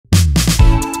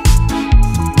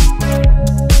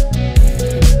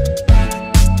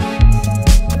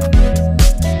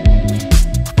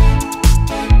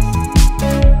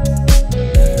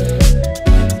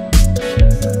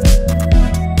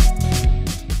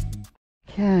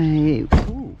Okay,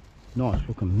 ooh, nice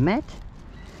looking mat.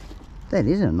 That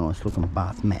is a nice looking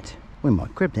bath mat. We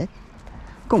might grab that.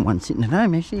 Got one sitting at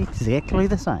home actually, exactly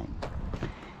the same.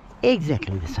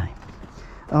 Exactly the same.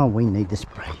 Oh, we need the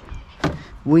spray.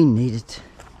 We need it.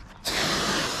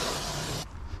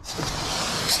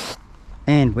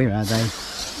 And where are they?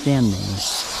 Down there.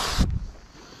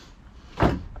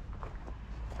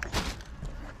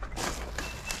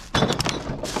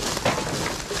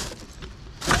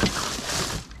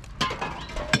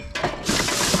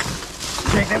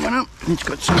 Check that one up. It's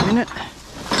got some in it.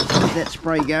 Let that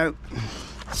spray go.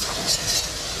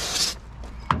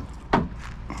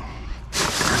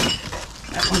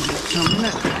 That one's got some in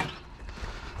it.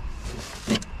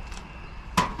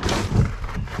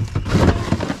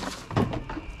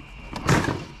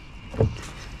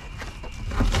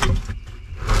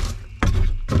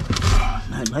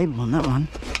 No label on that one.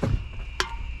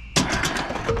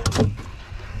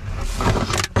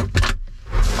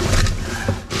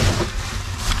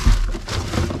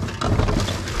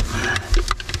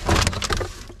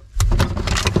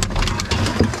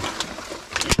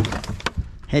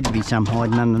 Had to be some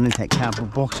hiding underneath that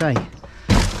cardboard box, eh?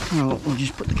 Oh, we'll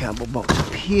just put the cardboard box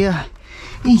up here.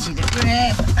 Easy to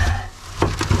grab.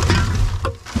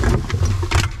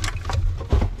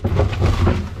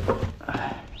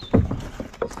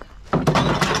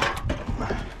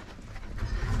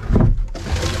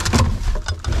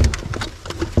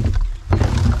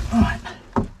 Right,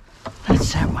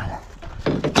 that's that one.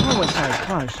 Oh, we're so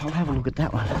close. I'll have a look at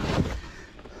that one.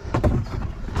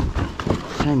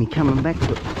 Amy coming back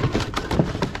to it.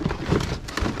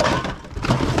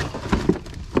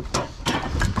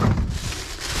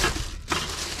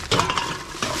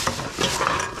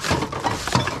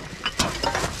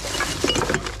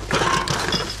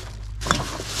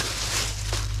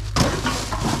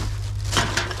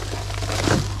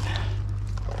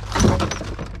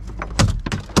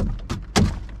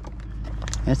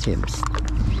 That's him.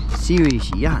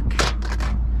 Serious yuck.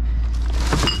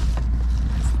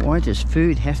 Why does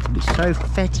food have to be so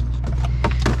fatty?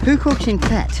 Who cooks in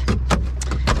fat?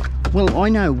 Well, I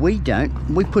know we don't.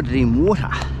 We put it in water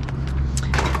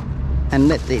and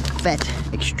let the fat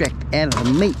extract out of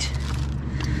the meat.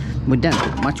 We don't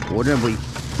put much water. We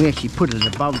actually put it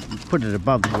above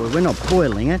the boil. We're not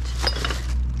boiling it.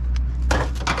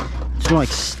 It's like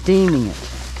steaming it.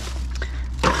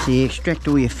 So you extract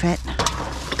all your fat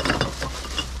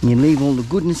and you leave all the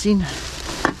goodness in.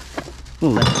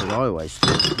 Well, that's what I always do.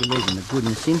 You're leaving the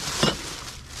goodness in.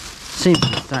 Seems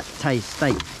to start to taste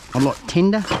a lot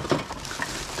tender.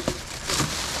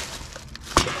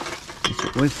 That's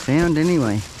what we've found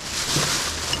anyway.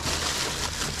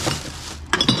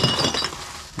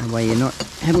 That way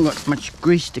haven't got much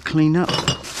grease to clean up.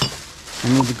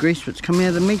 And all the grease that's come out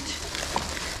of the meat.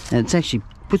 And it actually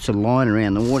puts a line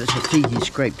around the water so it's easy to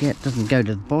scrape out. It doesn't go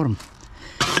to the bottom.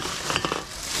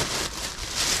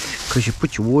 Because you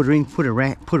put your water in, put a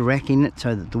rack in it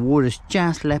so that the water's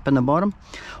just lapping the bottom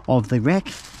of the rack,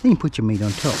 then you put your meat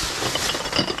on top.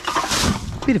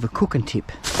 Bit of a cooking tip.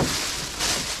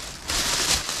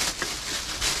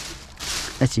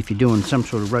 That's if you're doing some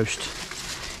sort of roast.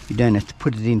 You don't have to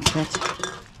put it in fat.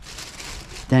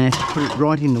 Don't have to put it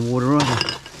right in the water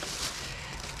either.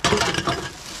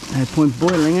 No point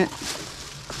boiling it.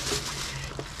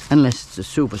 Unless it's a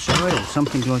silver side or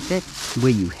something like that,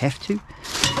 where you have to.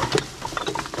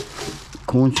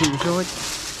 Corn silver side.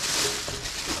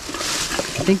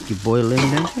 I think you boil them,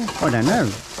 don't you? I don't know.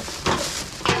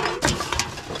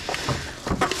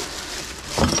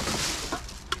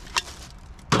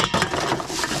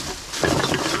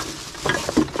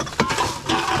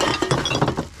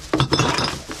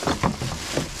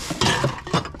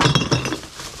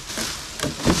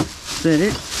 Is that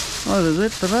it? Oh, that's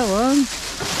it for that one.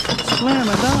 Slam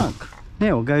a dunk.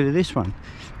 Now we'll go to this one.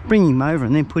 Bring him over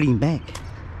and then put him back.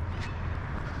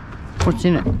 What's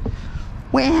in it?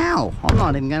 Wow! I'm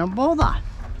not even going to bother. I'm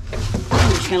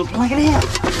just going to plug it out.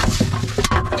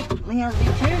 Lousy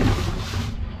too.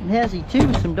 Lousy too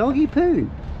with some doggy poo.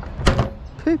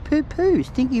 Poo poo poo.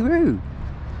 Stinky roo.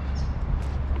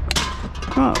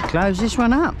 Right, close this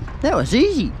one up. That was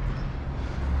easy.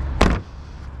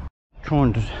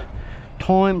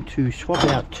 Time to swap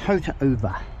our tote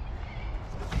over.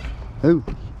 Oh,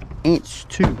 ants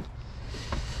too.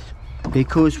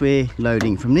 Because we're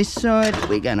loading from this side,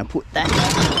 we're going to put that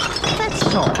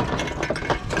side.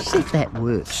 See if that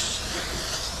works.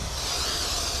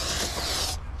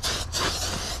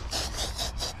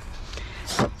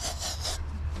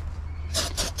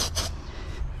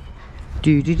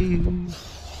 Do do do.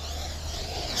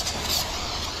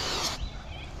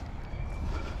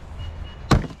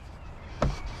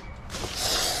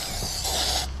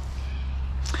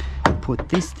 put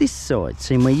this side.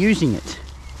 See, we're using it.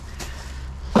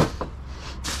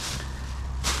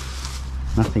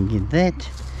 Nothing in that.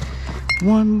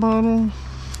 One bottle.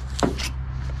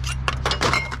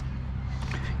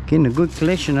 Getting a good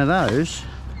collection of those.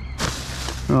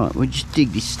 Right, we'll just dig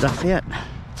this stuff out.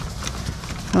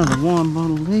 Another wine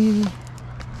bottle there.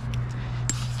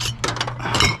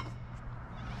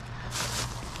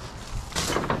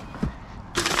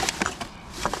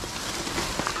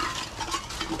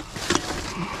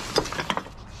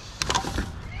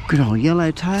 Good old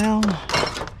Yellowtail.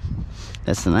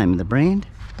 That's the name of the brand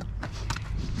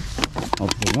of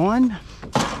the wine.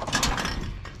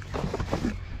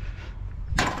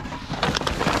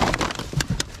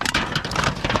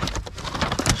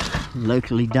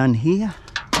 Locally done here.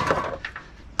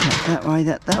 That way,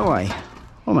 that way.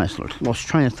 Almost lost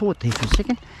train of thought there for a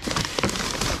second.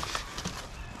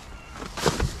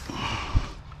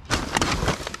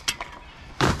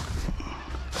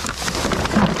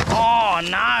 Oh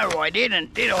no, I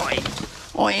didn't, did I?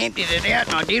 I emptied it out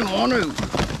and I didn't want to.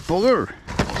 Bugger.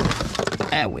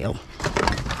 Ah well.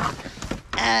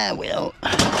 Ah well.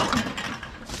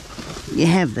 You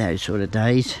have those sort of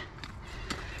days.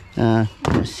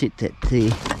 Gonna sit that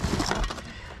there.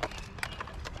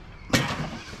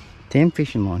 Damn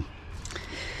fishing line.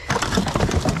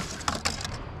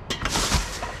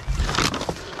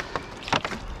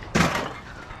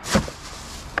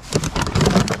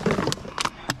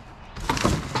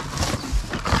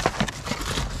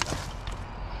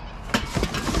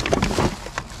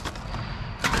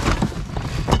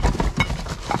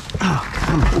 Oh,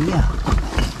 come here.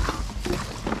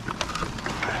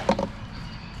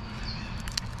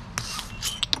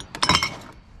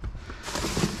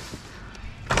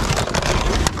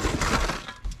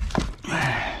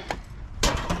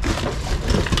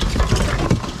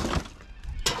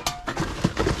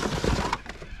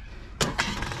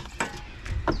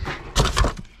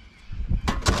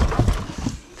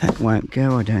 That won't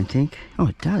go, I don't think. Oh,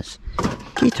 it does.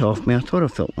 Get off me. I thought I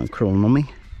felt one crawling on me.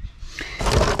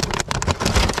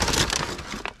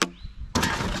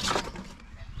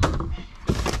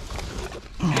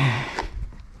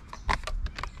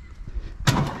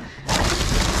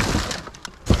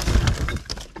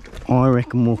 I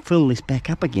reckon we'll fill this back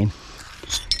up again.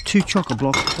 2 chocolate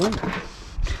blocks full.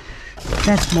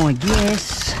 That's my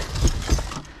guess.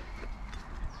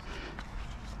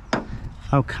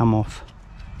 Oh, come off.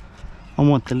 I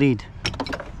want the lid.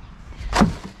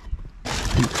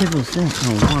 The devil's that?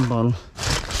 Oh, one bottle.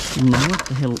 Didn't know what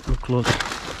the hell it looked like.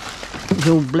 It's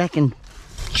all black and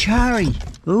charry.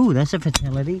 Oh, that's a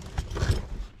fatality.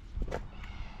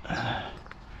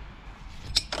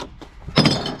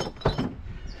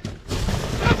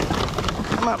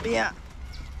 Come up here.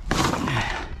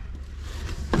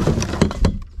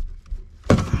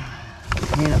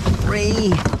 Hand up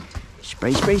 3.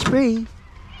 Spray, spray, spray.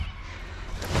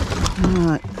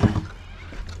 Right.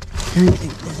 Don't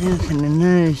think there's anything in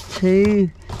those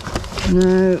 2.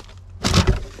 No.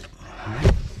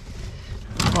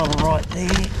 Bottle right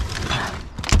there.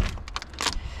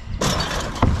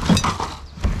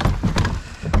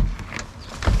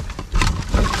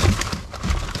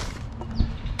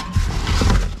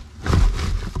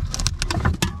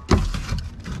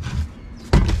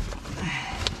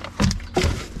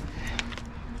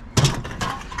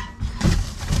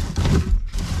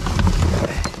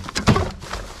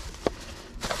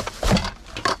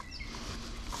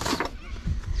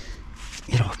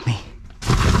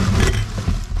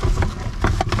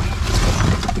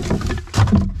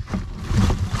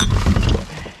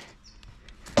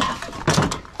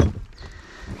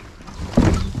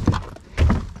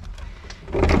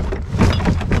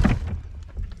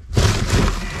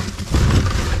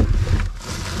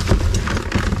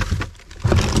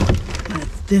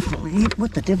 Definitely it.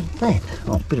 What the devil's that?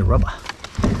 Oh, a bit of rubber.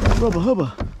 Rubber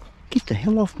hubber. Get the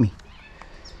hell off me.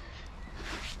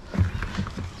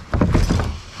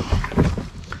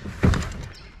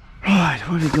 Right,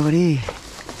 what have we got here?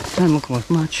 Don't look like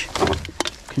much.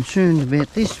 Concerned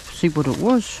about this. See what it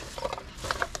was.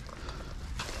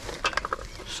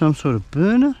 Some sort of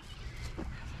burner.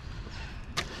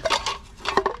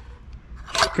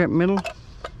 Scrap metal,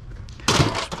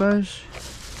 I suppose.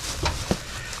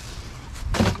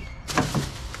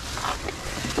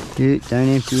 Don't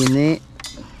empty in there.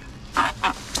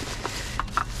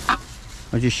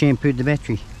 I just shampooed the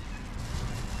battery.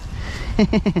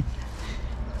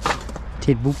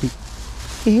 Ted Whoopi.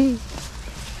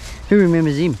 Who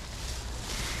remembers him?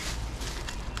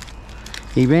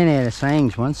 He ran out of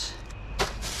sayings once.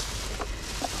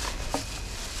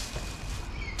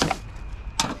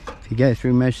 If you go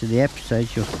through most of the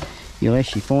episodes, you'll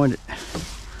actually find it.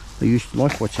 I used to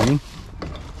like watching him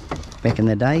back in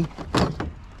the day.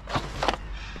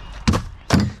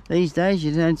 These days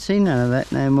you don't see none of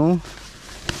that no more.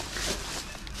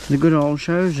 The good old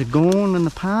shows are gone in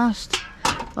the past.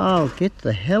 Oh, get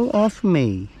the hell off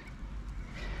me.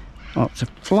 Oh, it's a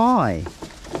fly.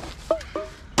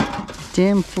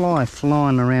 Damn fly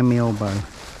flying around my elbow.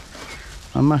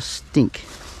 I must stink.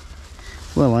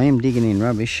 Well, I am digging in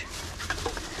rubbish.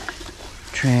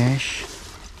 Trash.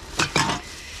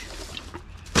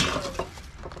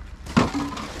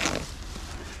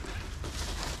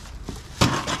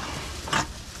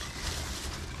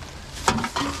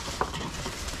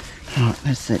 Right,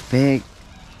 that's that bag.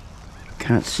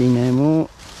 Can't see no more,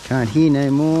 can't hear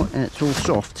no more, and it's all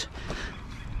soft.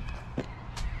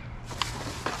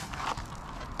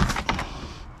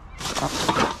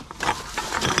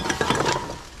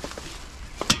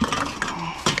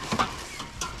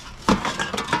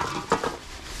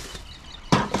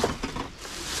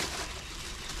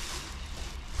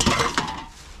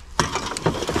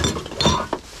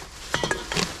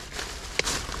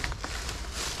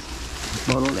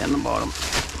 Bottle down the bottom.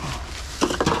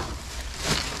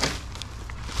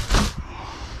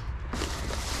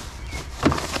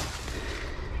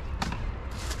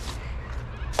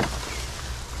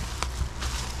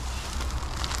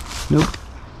 Nope.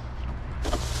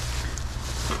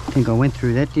 I think I went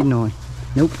through that, didn't I?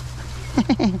 Nope.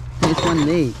 There's one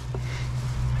there.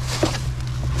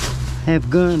 Have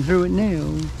gone through it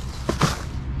now.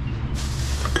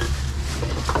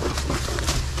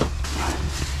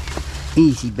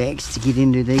 Easy bags to get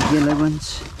into, these yellow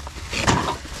ones.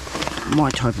 My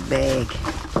type of bag.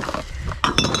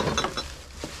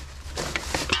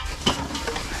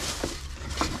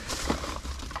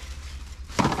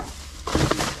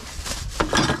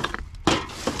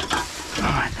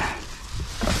 Right.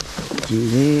 Get you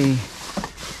there.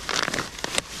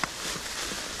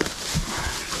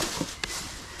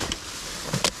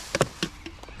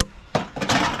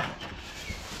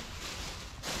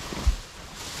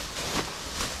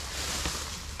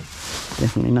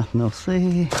 Definitely nothing else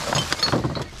there.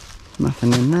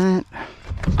 Nothing in that.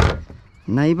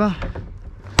 Neighbour.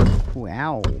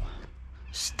 Wow.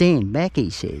 Stand back,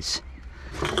 he says.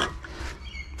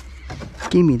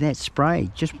 Give me that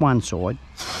spray, just one side.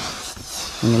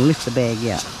 I'm going to lift the bag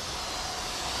out.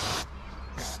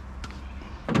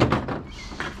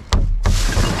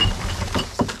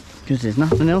 Because there's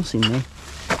nothing else in there.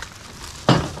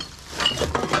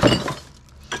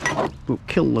 We'll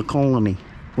kill the colony.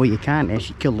 Well, you can't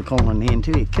actually kill the colony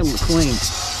until you kill the queen.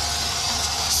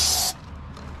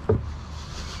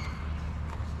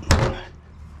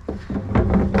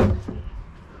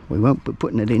 We won't be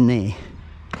putting it in there.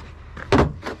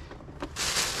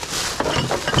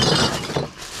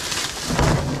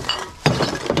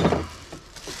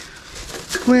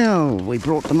 Well, we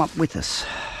brought them up with us.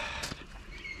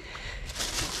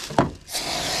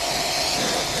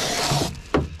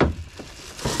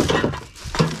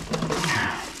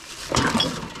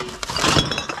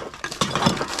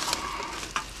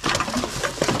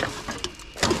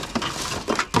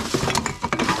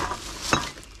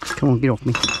 Come on, get off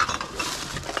me.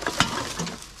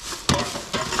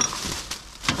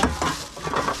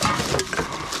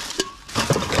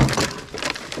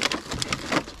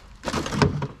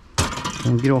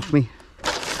 Come on, get off me.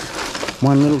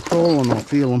 One little crawl and I'll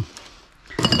feel them.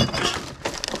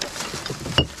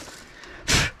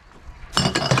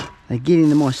 They get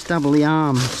into my stubbly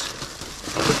arms.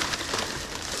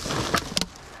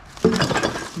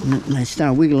 And they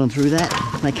start wiggling through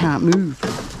that. They can't move.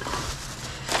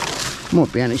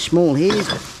 Might be only small hairs,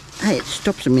 but hey, it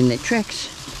stops them in their tracks.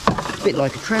 It's a bit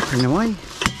like a trapper in a way.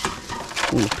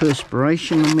 All the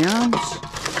perspiration on my arms.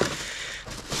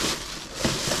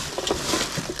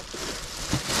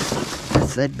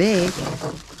 That's that bag.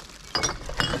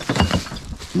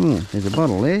 Oh, there's a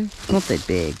bottle there. Not that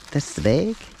bag, that's the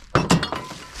bag.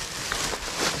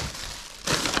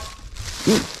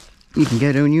 You can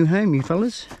go to a new home, you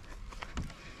fellas.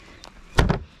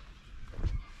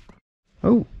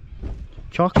 Oh.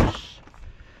 Chocolate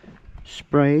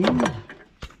spray.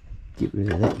 Get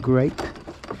rid of that grape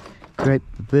the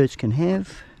birds can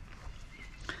have.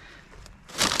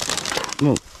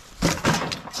 Look,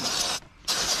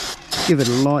 give it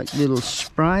a light little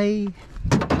spray.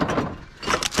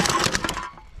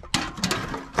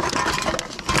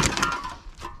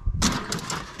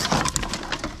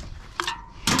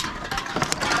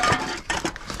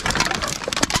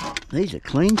 These are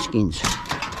clean skins.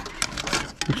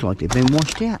 Looks like they've been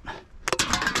washed out.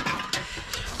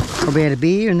 Probably had a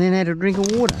beer and then had a drink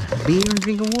of water. Beer and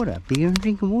drink of water. Beer and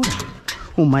drink of water.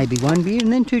 Or maybe one beer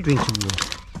and then 2 drinks of water.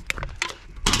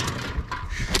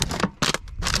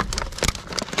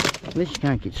 At least you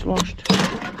can't get sloshed.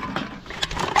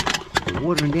 The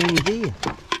watering down his ear.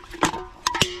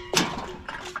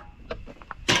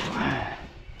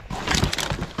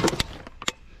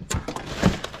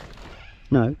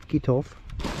 No, get off.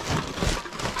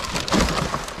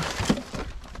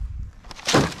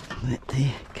 That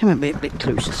there. Come a bit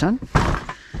closer, son.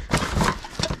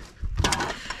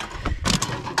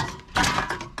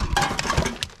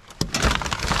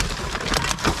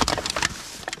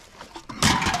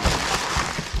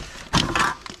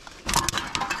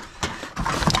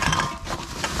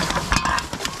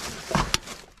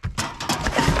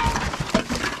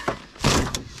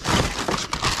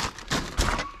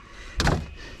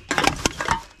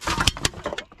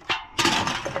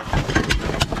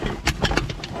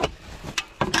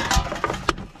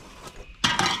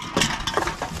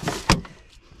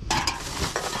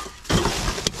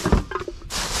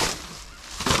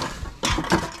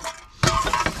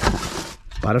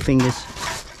 Butterfingers.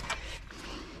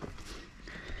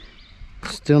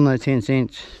 Still no 10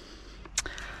 cents.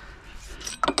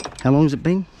 How long has it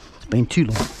been? It's been too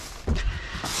long.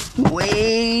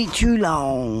 Way too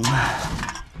long.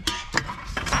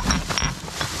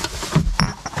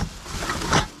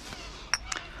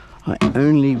 I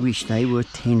only wish they were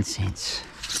 10 cents.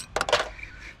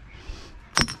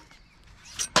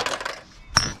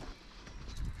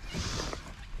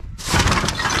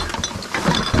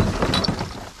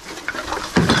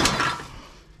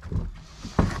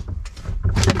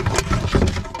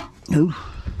 Oh,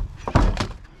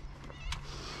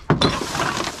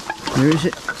 where is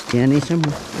it? It's down there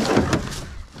somewhere.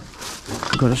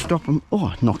 Got to stop them.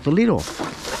 Oh, knock the lid off.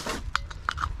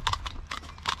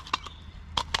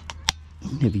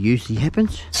 Never usually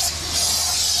happens.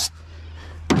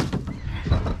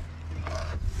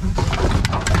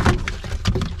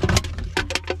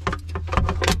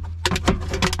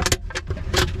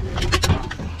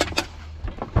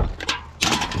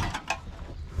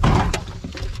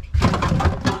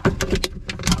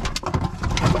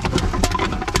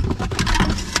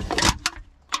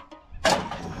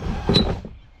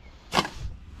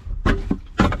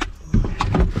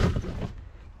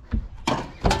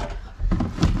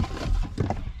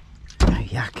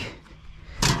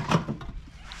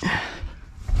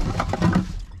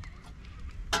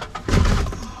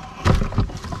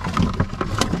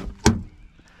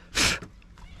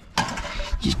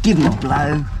 Give them a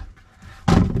blow.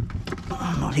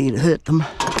 I'm not here to hurt them.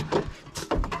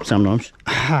 Sometimes.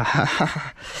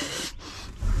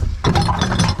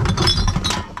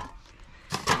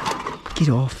 Get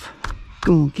off.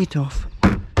 Go on, get off.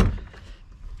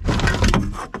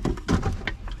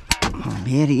 I'll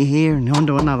be out of your hair and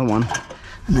onto another one.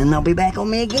 And then they'll be back on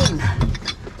me again.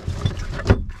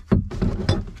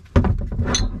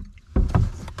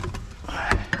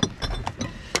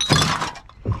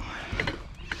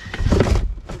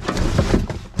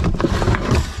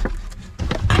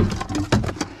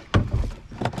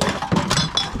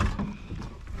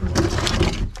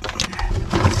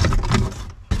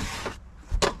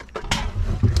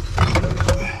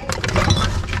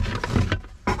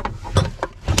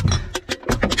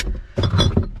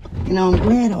 You know, I'm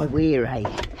glad I wear a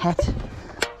hat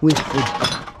with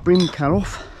the brim cut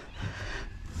off.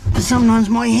 But sometimes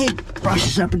my head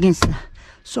brushes up against the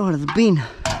side of the bin.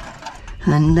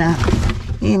 And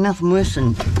yeah, nothing worse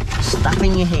than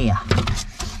stuffing your hair.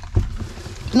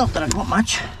 Not that I've got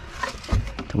much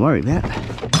to worry about.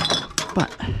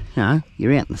 But, you know,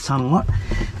 you're out in the sun a lot,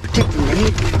 protecting the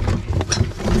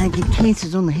head. You don't get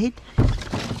cancers on the head.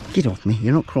 Get off me,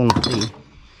 you're not crawling up there.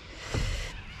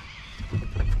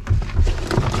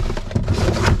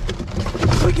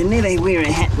 We can never wear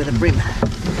a hat with a brim,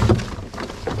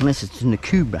 unless it's in the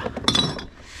Cuba.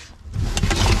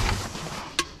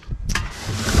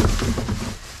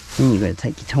 Then you've got to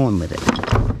take your time with it.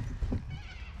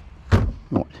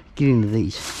 Right, get into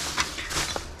these.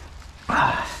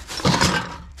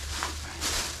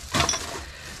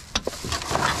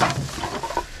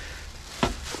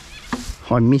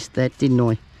 I missed that, didn't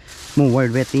I? More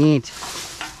worried about the ant.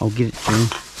 I'll get it soon.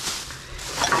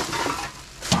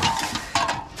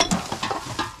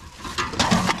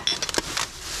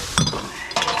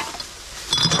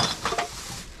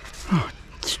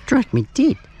 Struck me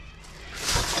dead.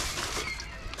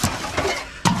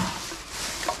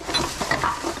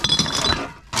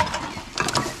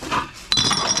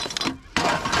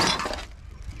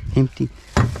 Empty.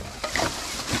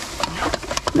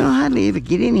 No, I hardly ever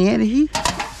get any out of here.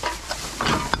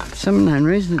 For some unknown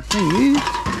reason it's been used.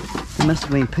 There must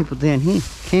have been people down here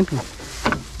camping.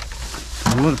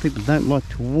 A lot of people don't like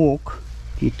to walk.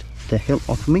 Get the hell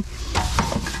off of me.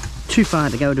 Too far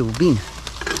to go to a bin.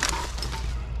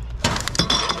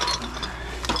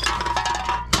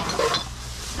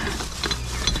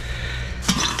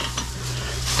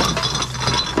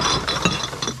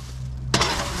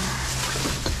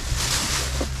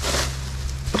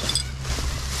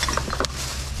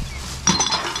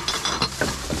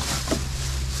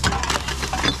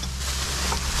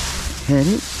 Had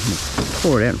it. Let's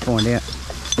pour it out and find out.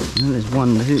 And there's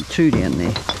one, two down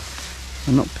there.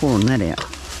 I'm not pouring that out.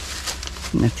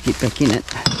 I'm gonna have to get back in it.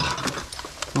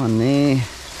 One there.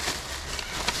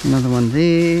 Another one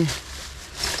there.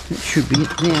 That should be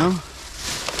it now.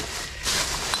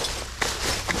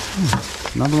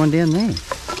 Another one down there.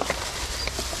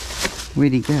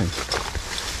 Where'd he go?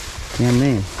 Down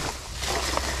there.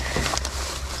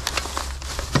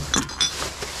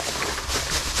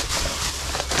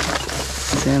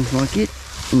 Sounds like it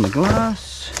in the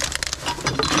glass.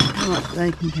 Right,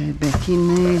 they can go back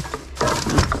in there.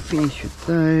 We'll finish with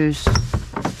those.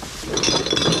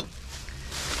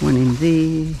 One in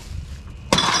there.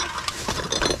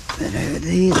 That over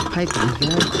there, the paper can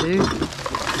go too.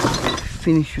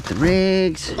 Finish with the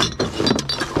rags.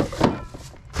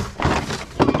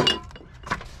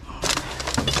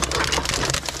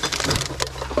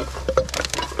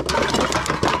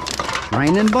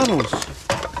 Rain and bottles.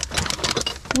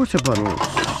 Water bottles.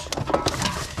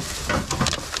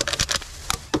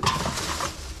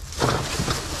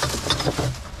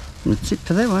 That's it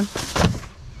for that one.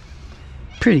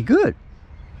 Pretty good.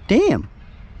 Damn.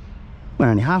 We're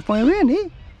only halfway around here.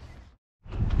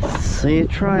 See a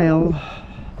trail.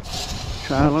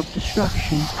 Trail of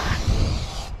destruction.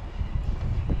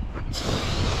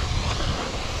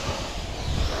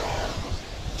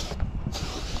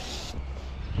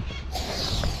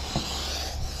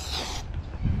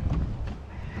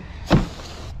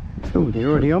 Oh, they're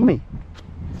already on me.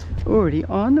 Already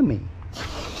on me.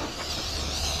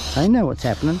 They know what's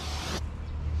happening.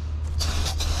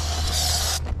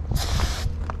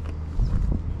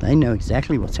 They know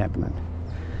exactly what's happening.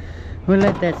 We'll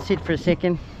let that sit for a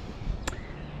second.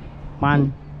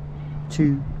 1,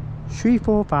 2, 3,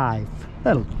 4, 5.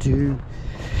 That'll do.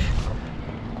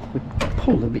 We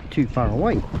pulled a bit too far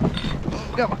away.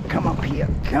 Come up here.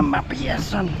 Come up here,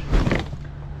 son.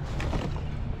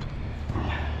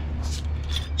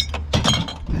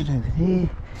 Right over there.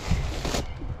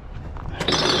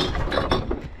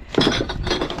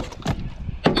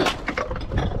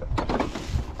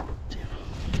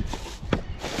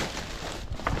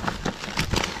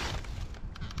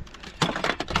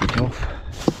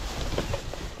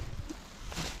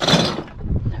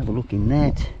 Have a look in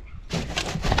that.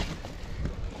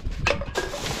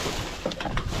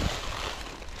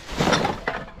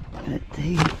 That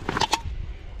there.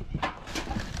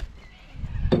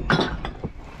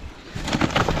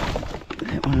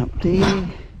 That one up there.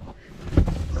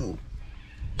 Oh.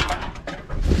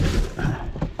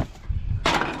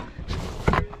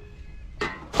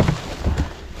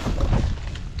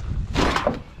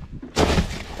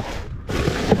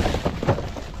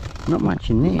 Not much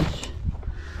in this.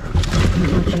 Not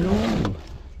much at all.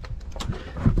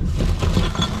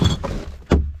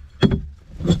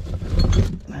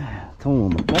 It's all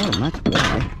on the bottom, that's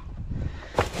why.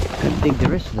 Gotta dig the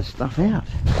rest of the stuff out.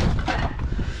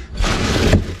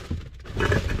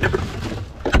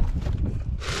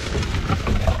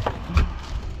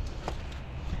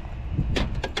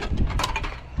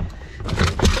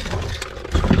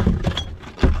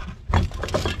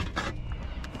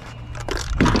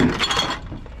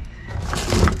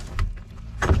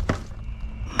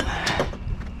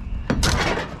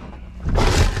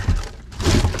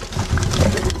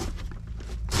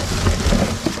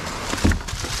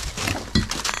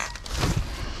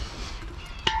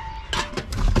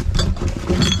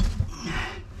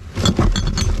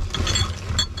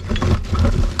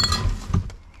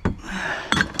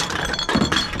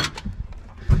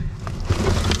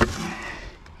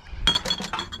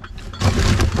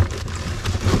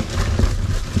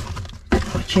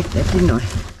 Checked that, didn't I?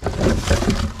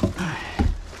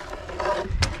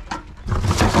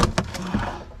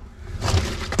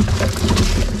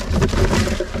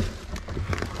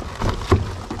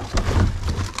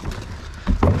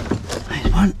 There's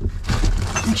one.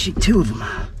 Actually, two of them.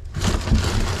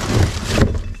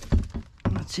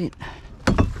 That's it.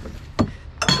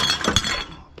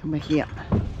 Come back here.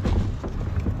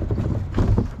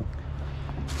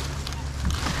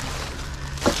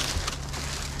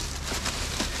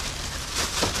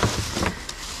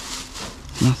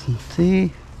 Nothing there.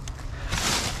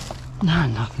 No,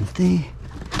 nothing there.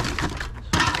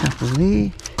 A couple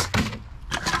there.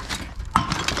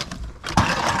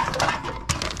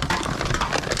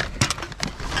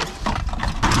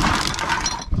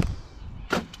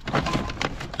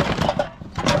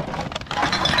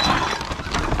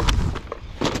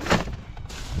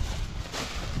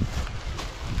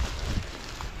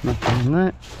 Nothing in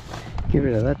that. Get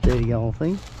rid of that dirty old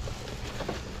thing.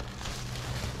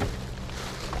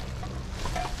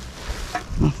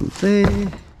 Nothing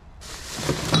there.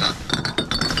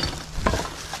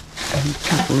 A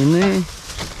couple in there.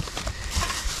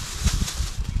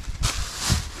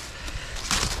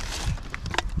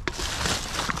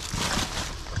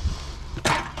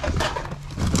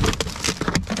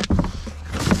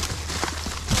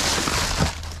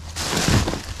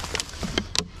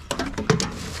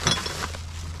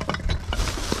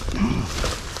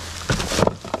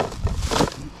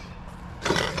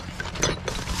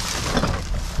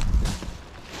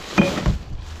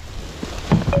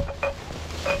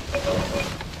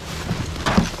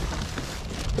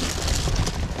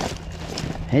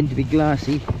 Had to be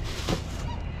glassy.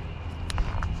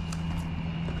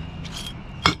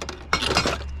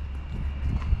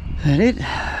 That it?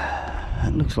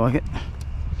 That looks like it.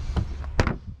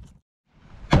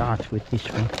 Starts with this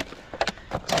one.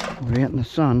 We're out in the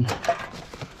sun.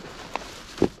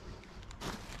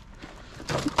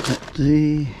 That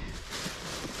there.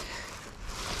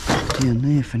 Down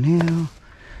there for now.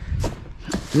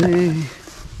 That there.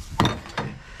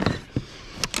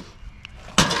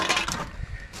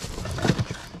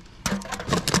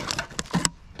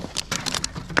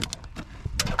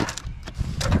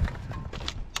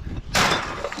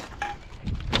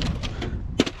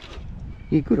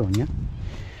 Yeah, good on you.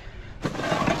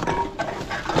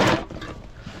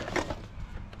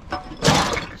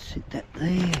 Sit that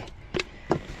there.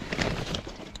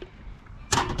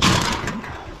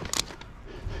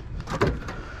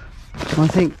 I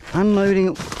think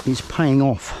unloading it is paying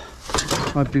off.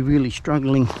 I'd be really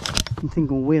struggling and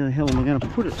think, well, where the hell am I going to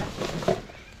put it?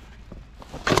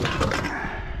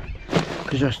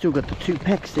 Because I've still got the 2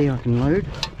 packs there I can load.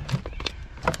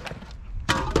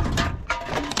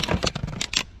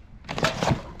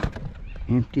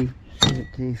 Empty, set it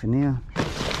there for now.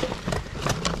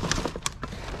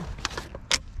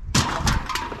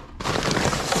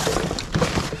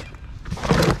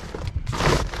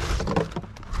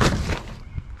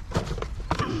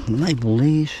 Label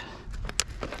these,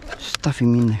 stuff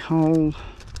him in the hole,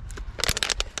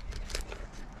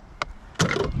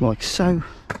 like so.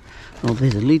 Oh,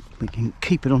 there's a lid, we can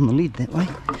keep it on the lid that way.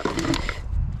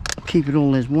 Keep it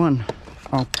all as one.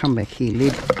 I'll come back here,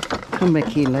 lid. Come back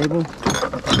here, label.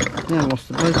 Now I lost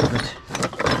the both of it.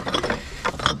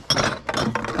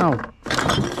 Oh,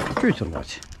 truth or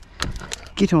light.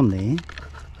 Get on there.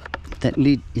 That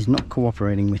lid is not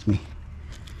cooperating with me.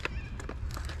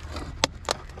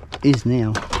 Is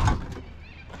now.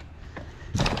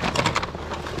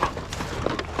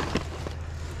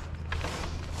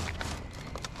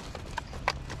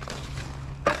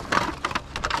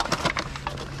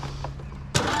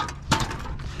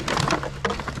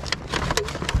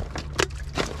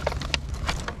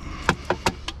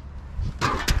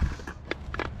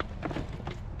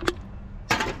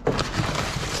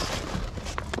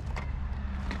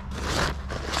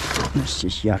 That's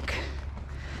just yuck.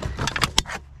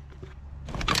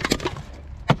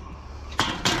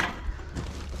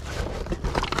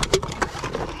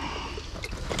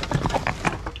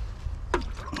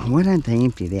 Why don't they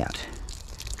empty it out?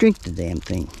 Drink the damn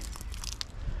thing.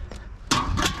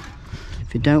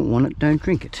 If you don't want it, don't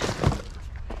drink it.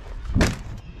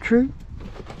 True?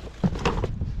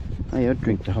 Hey, I'd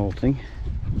drink the whole thing.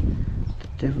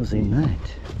 The devil's in that.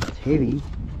 It's heavy.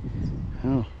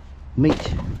 Oh,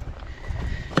 meat.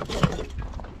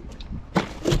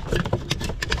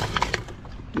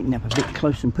 Getting up a bit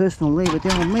close and personal there with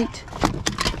the old meat.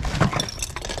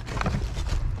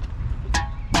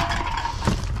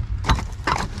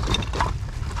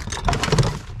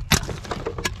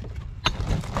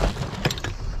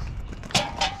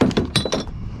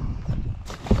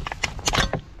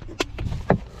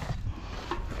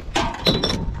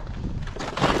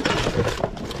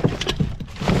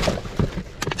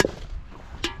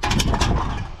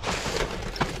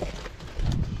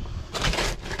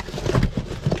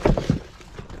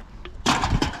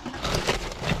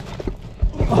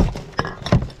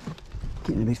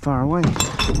 Getting a bit far away.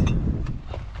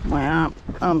 My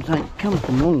arms ain't coming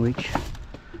from long reach.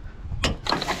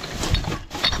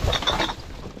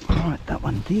 Right, that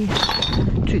one there,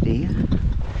 2 there.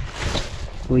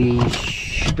 We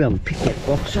should be able to pick that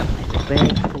box up. There's a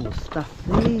bag full of stuff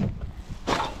there.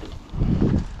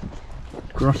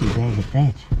 Grotty bag at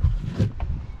that.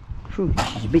 Phew,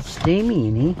 it's a bit steamy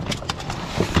in here.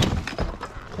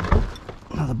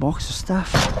 Another box of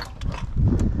stuff.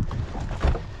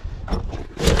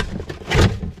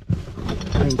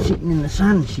 Been sitting in the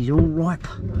sun, she's all ripe.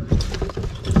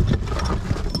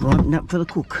 Ripened up for the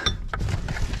cook.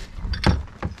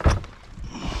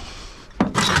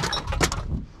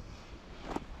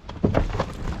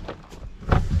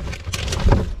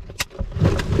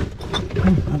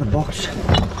 Another box.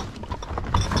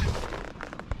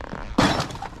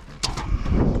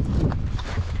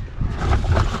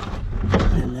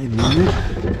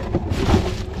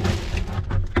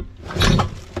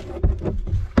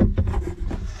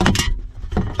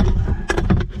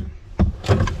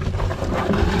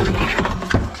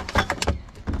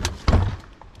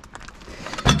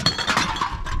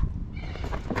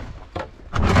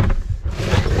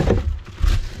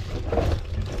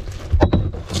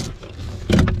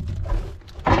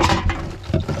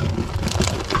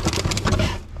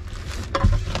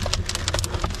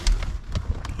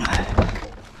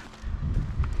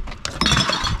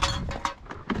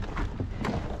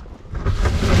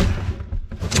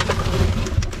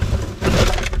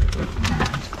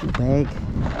 Bag.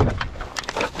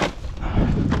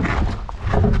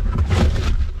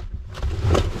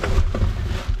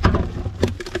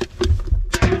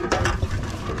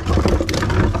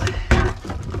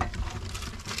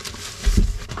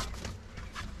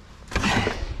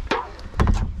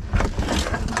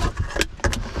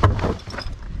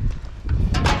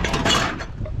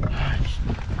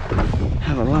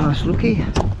 Have a last look here.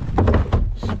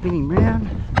 Spinning round.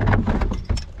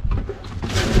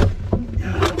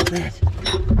 That.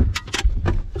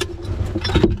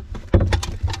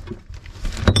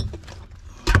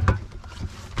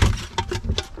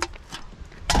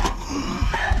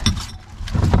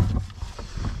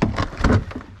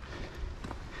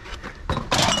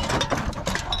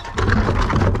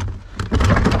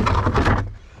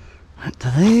 Up to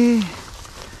there.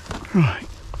 Right.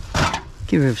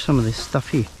 Get rid of some of this stuff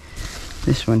here.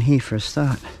 This one here for a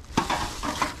start.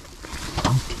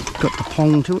 Got the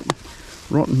pong to it.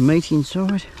 Rotten meat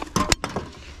inside,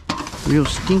 real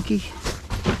stinky.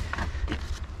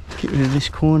 Get rid of this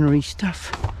cornery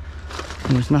stuff.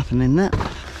 There was nothing in that,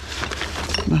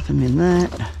 nothing in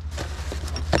that.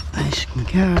 This can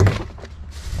go.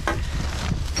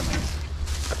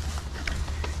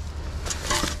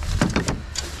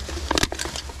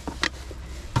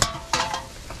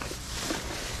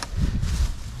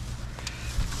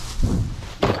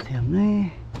 Down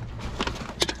there.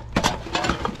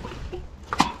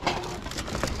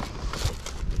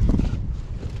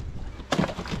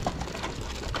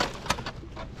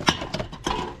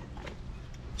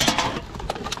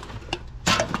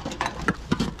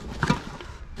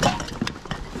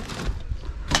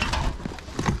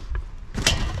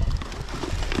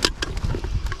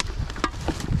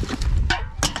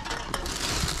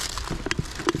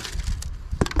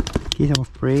 Get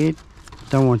off bread,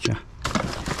 don't want you.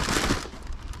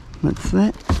 That's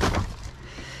that.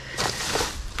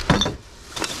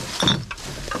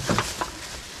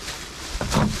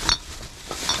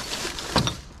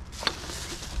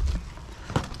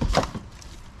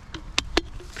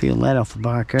 Peel that off the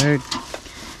barcode.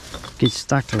 Gets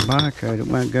stuck to the barcode, it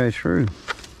won't go through.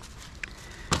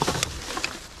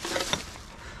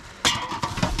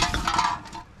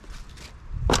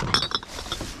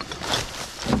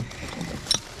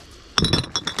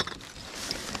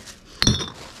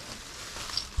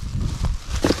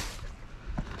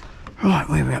 Right,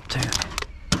 where are we up to?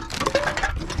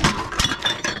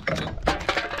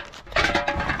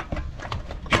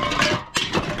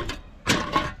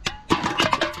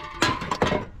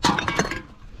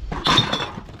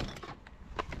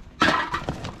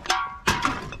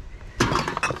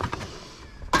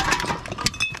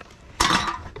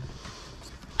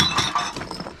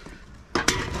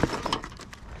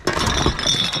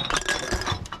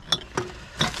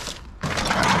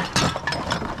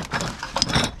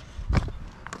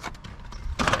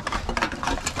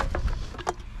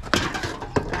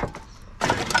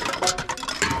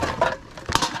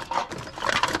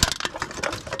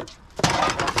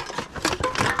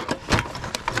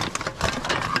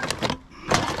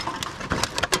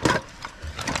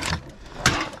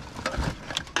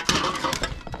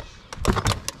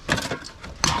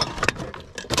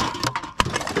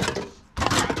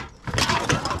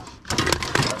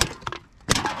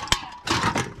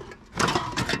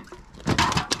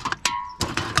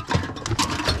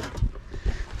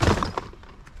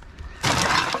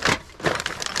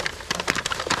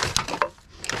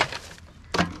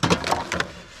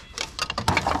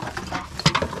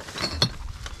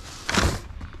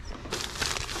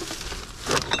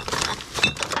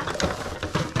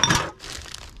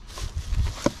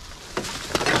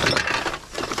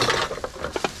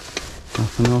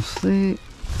 Nothing else there.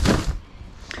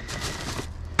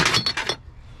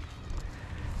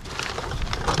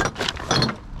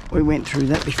 We went through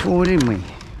that before, didn't we?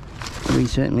 We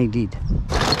certainly did.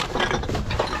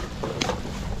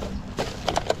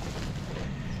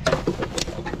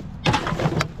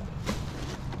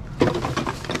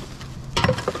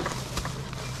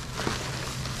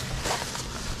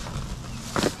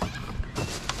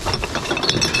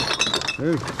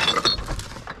 too.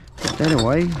 Put that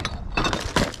away.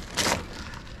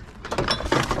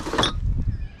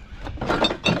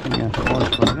 I'm going to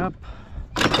ice one up.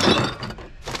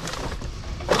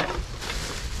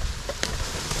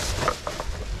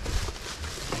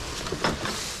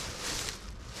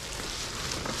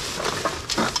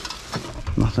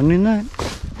 Nothing in that.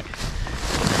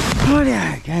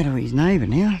 Rightio, go to his neighbour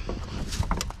now.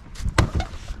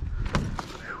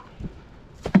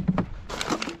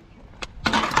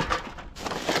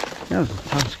 That was a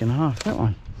task and a half, that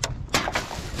one.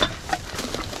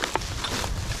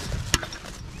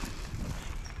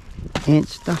 Ant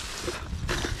stuff.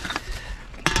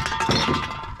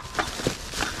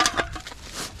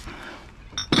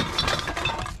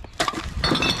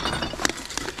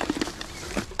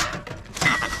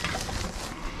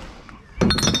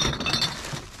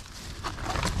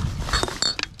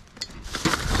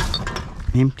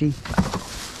 Empty.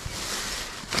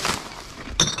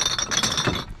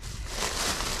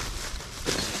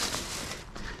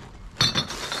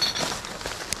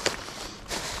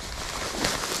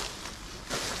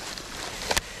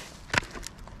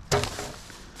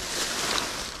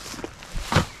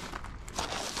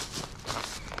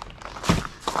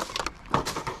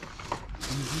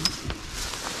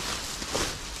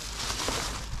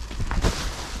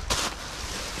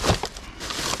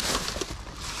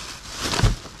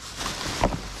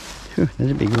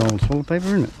 There's a big roll of toilet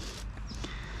paper in it.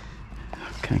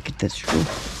 Can't get that straw.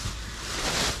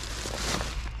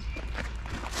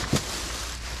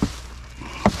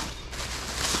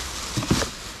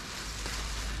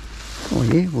 Oh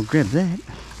yeah, we'll grab that.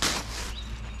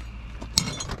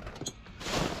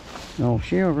 Oh,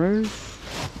 shower rose.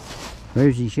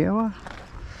 Rosy shower.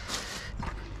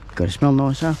 Got to smell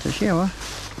nice after the shower.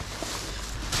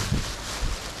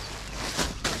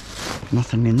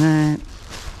 Nothing in that.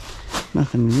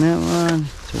 Nothing in that one.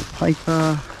 It's all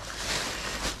paper.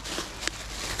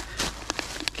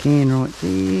 Can right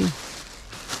there.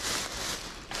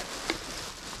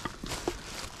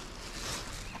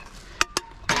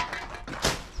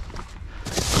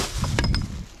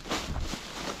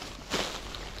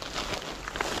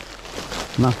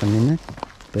 Nothing in that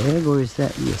bag, or is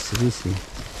that? Yes, it is there.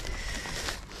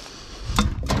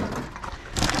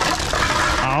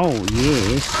 Oh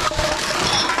yes.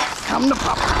 Come to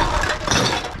pop.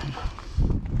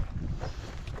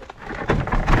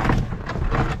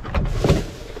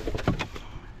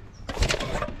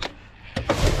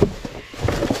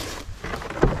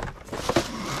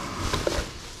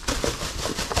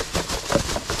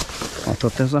 I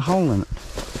thought there was a hole in it.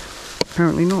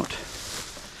 Apparently not.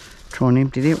 Try and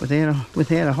empty it out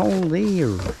without a hole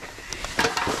there.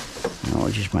 I'll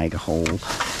just make a hole.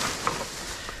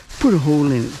 Put a hole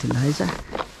in it, Eliza.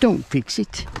 Don't fix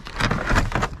it.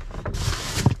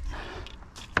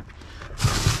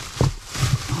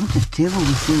 What the devil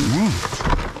is in that?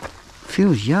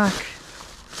 Feels yuck.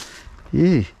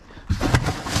 Yeah.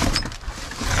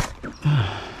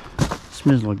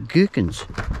 Smells like gherkins.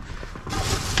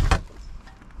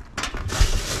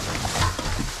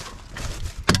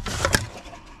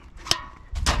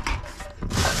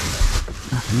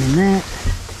 Nothing in that.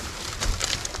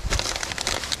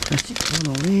 Plastic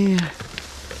bottle there.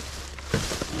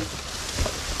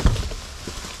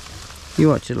 You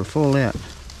watch, it'll fall out.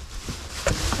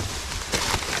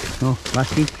 Oh,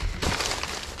 lucky.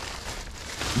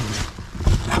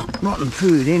 Rotten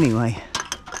food anyway.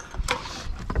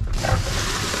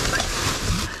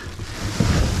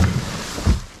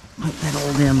 Put that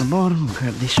all down the bottom.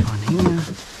 Grab this one here.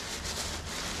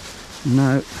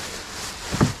 No.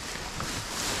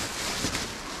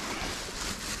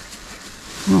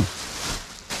 Oh,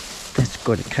 that's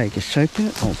got a cake of soap in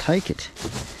it. I'll take it.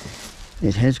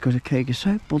 It has got a cake of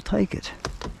soap. We'll take it.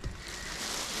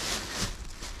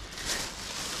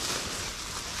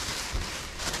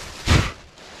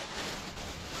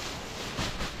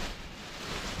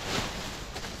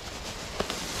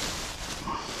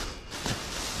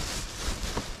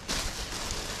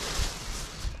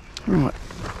 Right.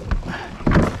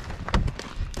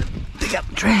 Pick up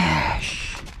the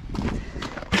trash.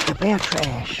 Pick up our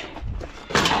trash.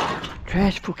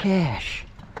 Trash for cash.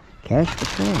 Cash for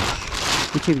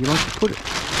trash. Whichever you like to put it.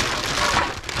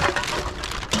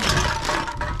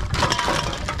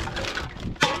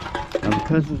 And the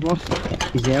person's lost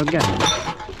it is our game.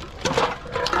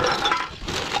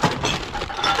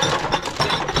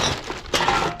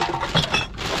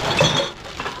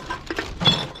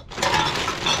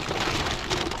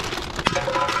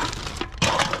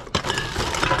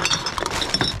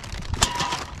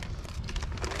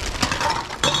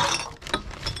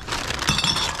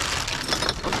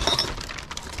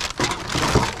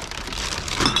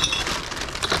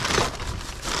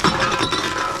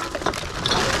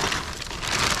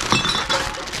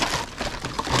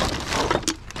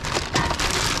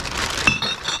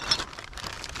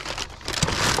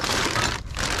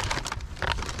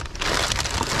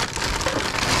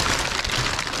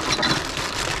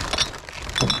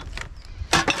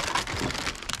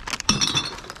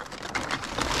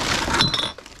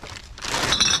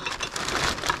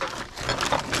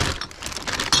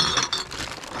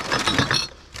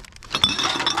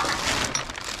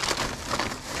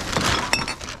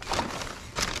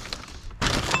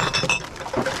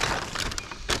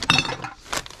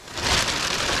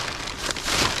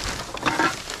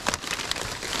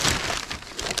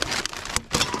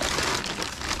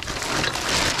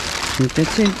 think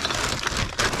that's it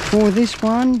for this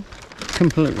one.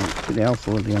 Completely. Put the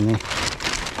alfoil down there.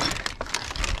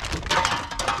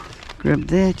 Grab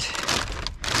that.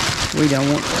 We don't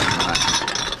want that.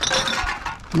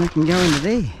 And that can go into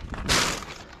there.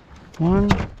 1,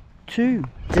 2,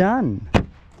 done.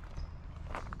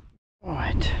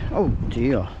 Right. Oh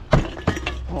dear.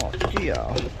 Oh dear.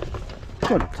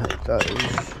 Gotta take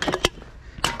those.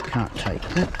 Can't take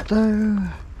that though.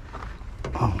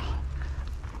 Oh.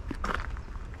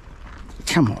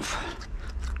 Come off.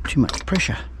 Too much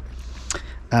pressure.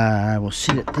 We'll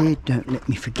sit it there. Don't let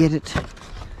me forget it.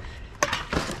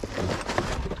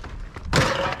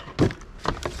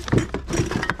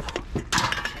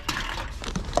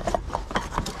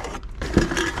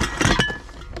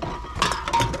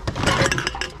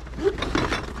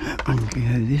 And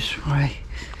go this way.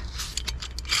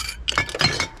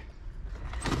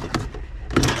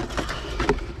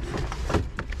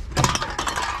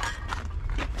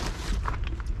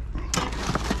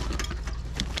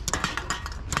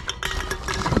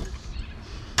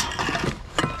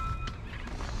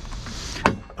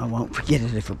 I won't forget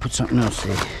it if I put something else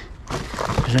there,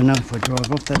 because I know if I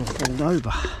drive off that'll fall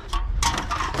over,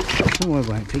 so I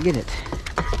won't forget it.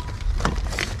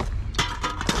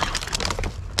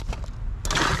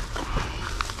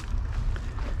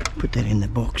 Put that in the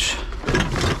box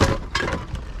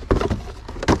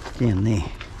down there.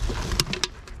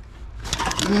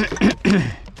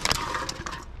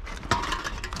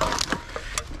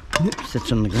 Oops,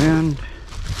 that's on the ground.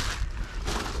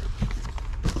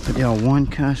 Put the old wine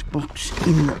cask box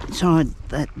inside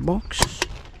that box.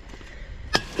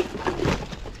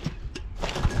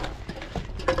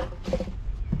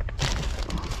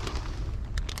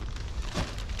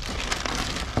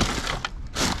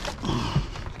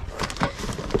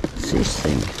 What's this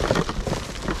thing?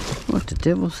 What the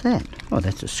devil's that? Oh,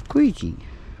 that's a squeegee.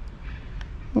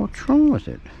 What's wrong with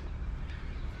it?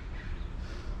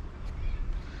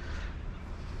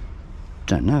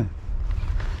 Don't know.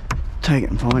 Take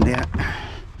it and find out.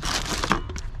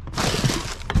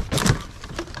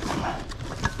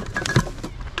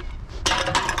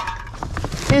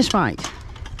 Yes, mate.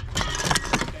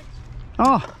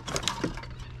 Oh.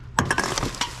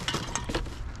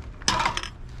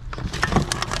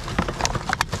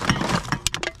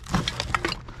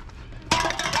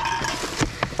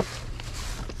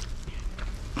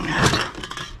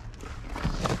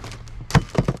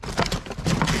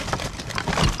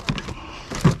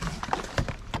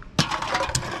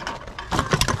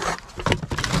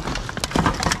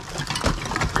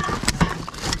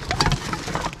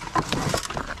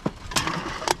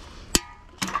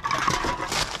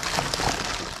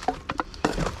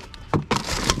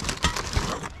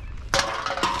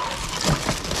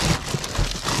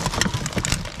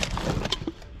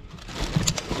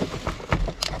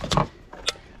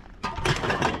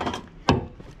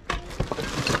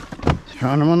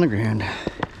 Throwing them on the ground.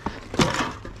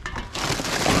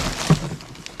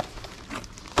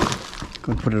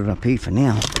 Gonna put it up here for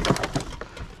now.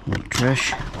 Little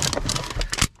trash.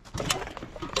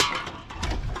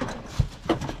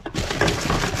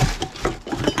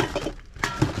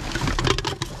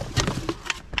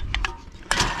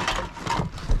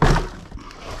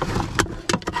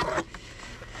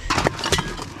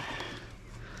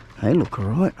 They look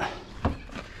alright.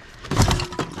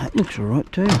 That looks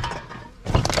alright too.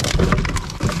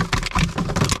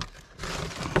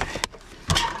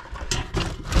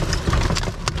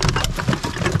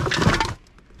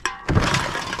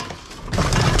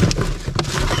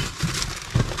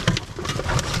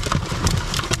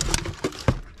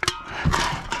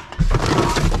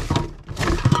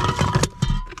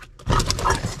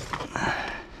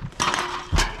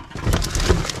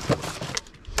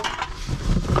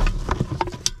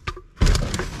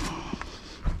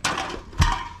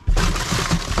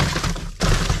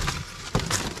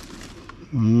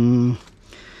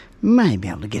 May be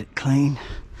able to get it clean.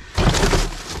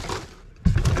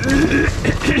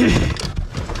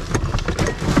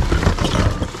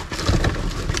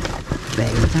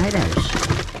 Bag of potatoes.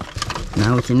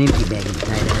 No, it's an empty bag of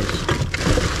potatoes.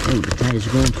 Oh, the potatoes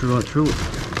are going right through it.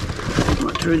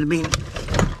 Right through the bin.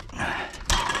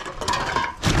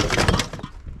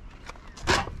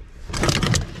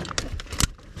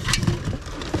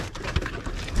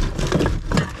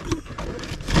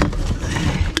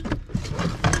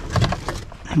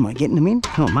 Am I getting them in?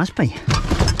 Oh, it must be.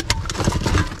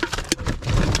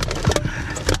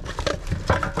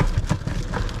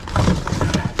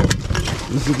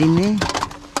 Is it in there?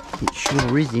 It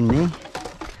sure is in there.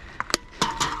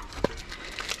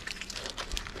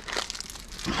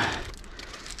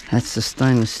 That's the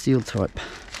stainless steel type.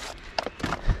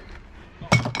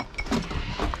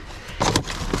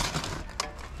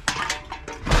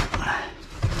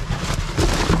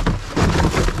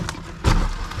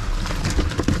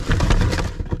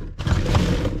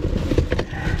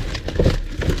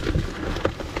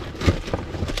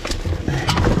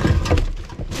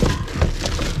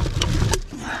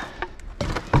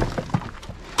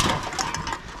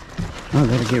 I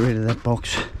better get rid of that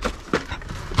box.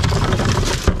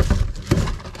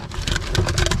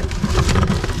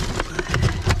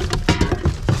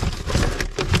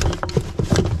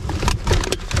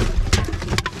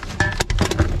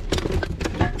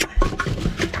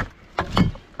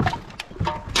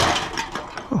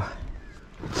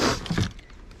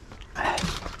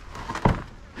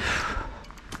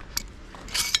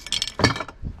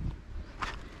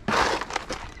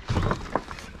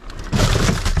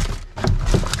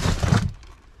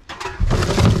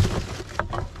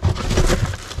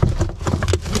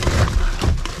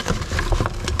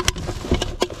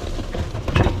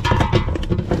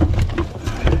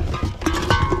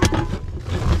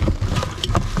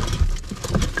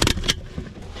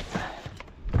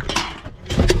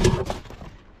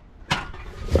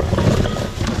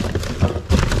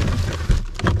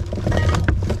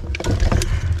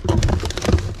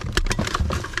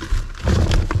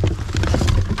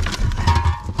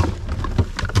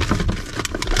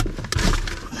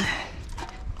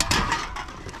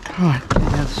 Right, to the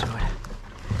other side.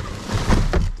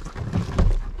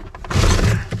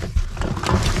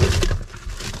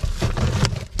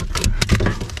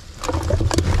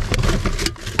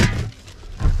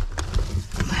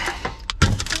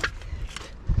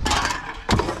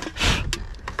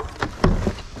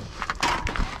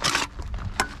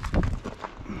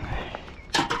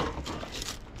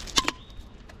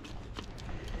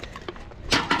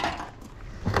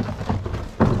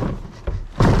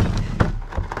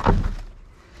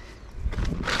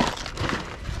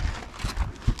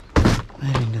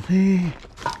 That into there.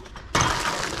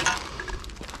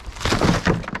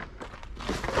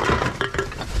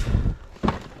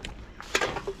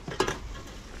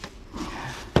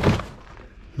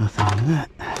 Nothing in that.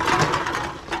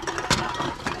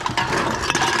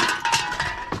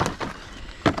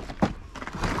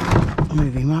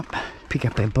 Move him up, pick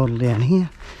up that bottle down here.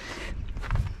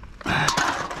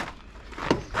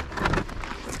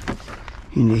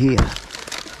 Into here.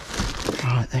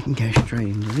 Right, that can go straight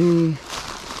into there.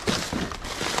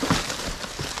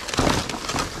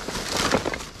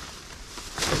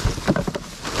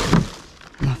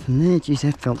 Nothing there. Geez,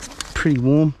 that felt pretty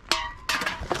warm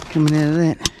coming out of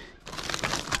that.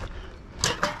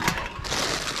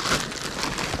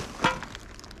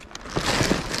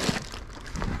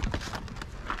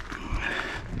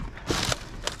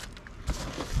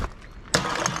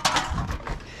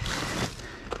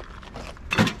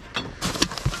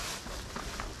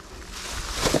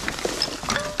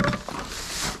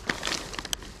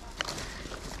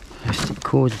 Plastic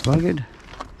cord's buggered.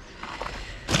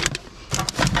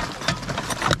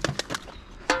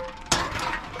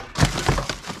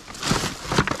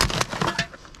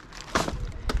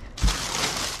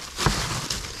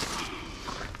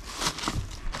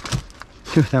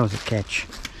 That was a catch.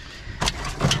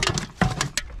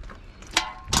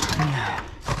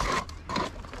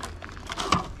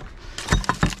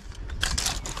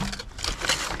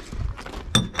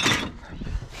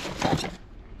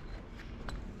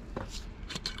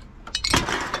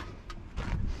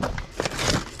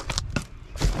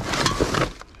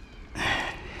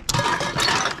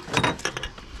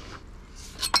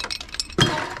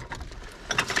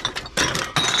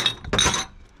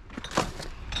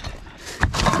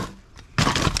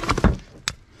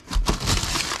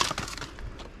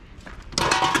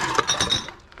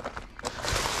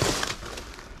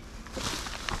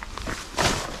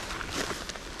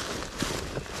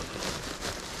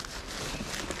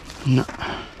 No.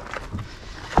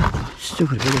 Still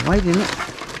got a bit of weight in it.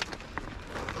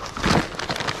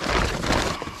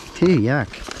 Ew, yuck.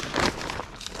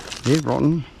 They're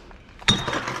rotten.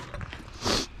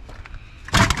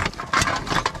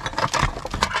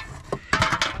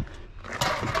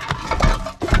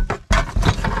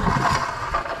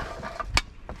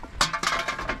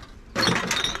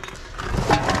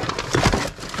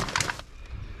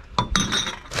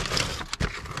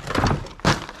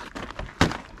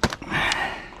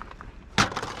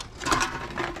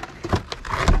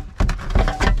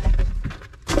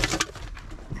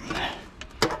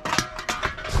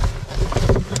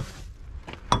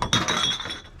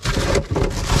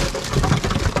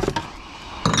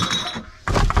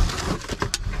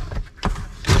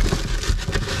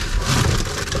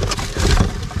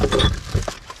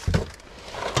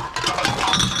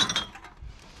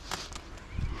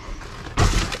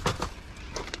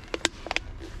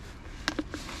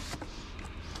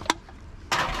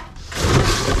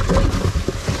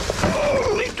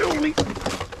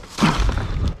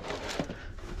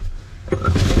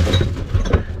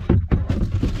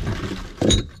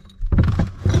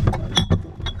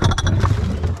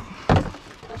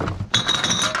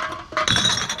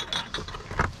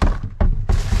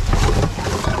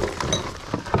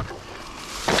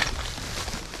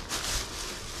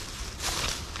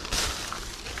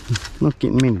 Not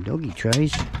getting many doggy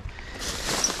trays.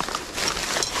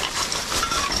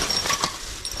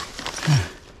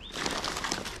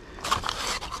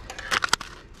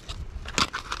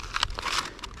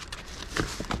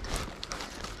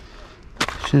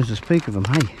 As soon as I speak of them,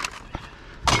 hey.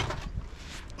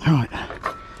 Right.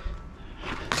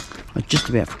 I just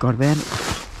about forgot about it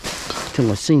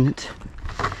till I seen it.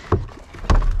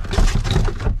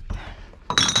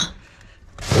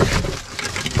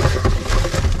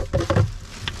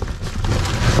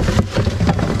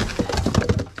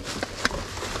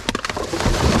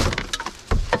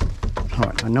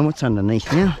 Right, I know what's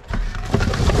underneath now.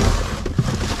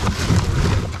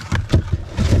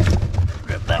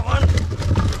 Grab that one.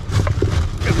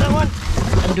 Grab that one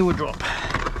and do a drop.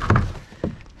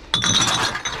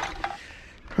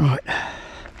 Right,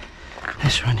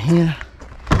 this one here,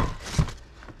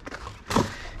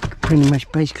 pretty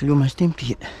much basically almost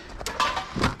empty it.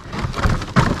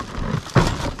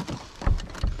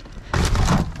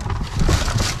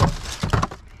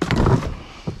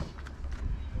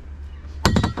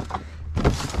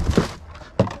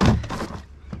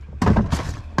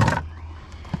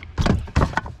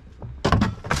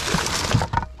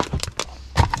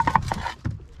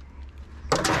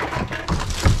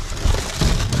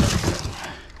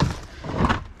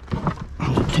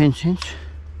 $10.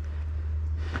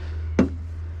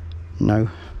 No.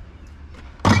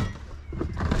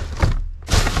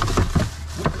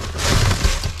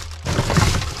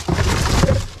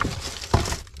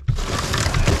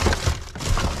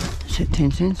 Is it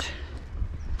 10 cents?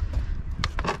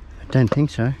 I don't think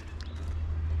so.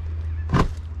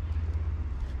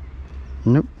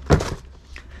 Nope.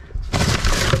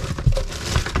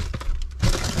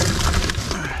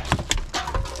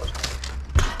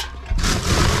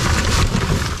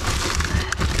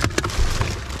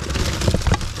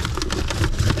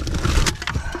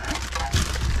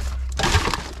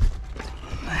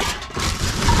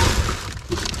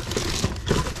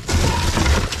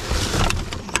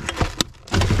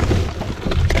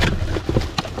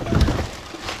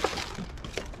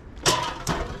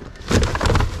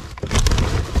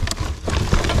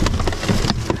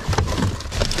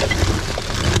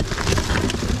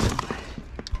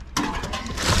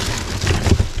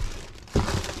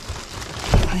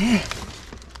 Yeah.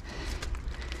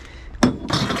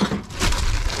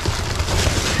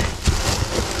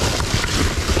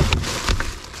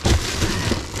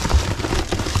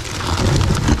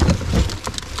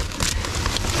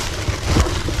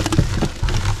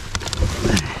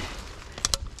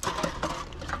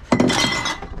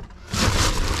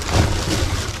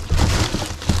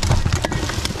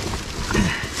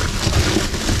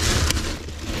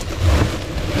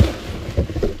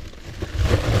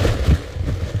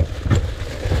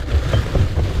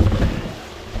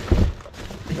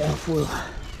 Foil.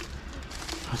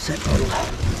 What's that bottle?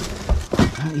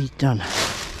 Oh, he's done.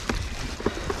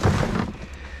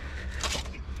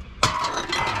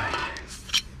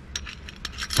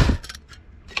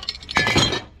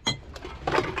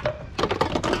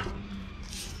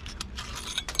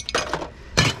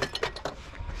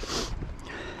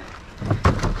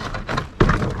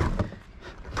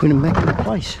 Put him back in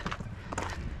place.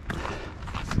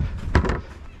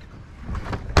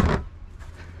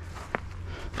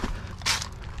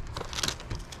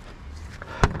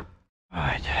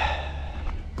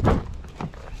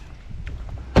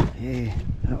 Yeah,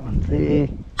 that one's there.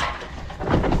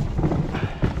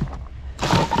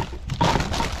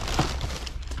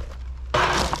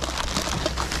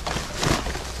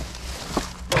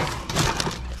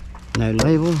 No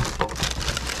label.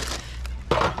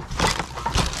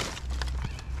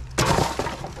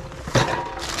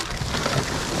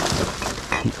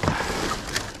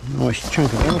 Nice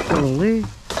chunk of alcohol there.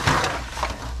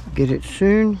 Get it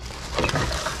soon.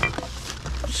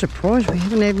 Surprised we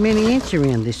haven't had many ants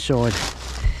around this side.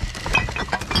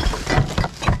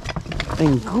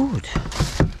 Been good.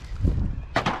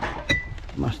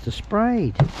 Must have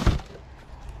sprayed.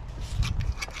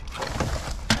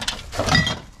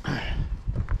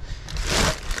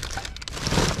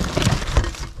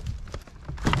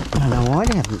 I know I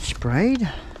haven't sprayed.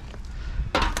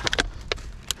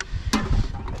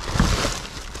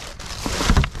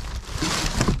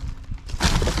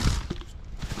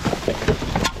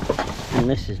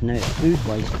 This is no food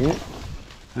waste in it,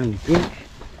 only drink.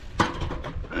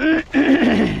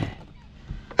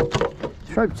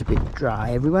 Throat's a bit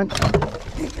dry, everyone.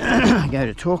 I go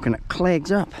to talk and it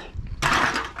clags up.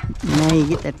 Now you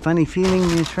get that funny feeling in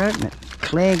your throat and it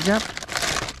clags up.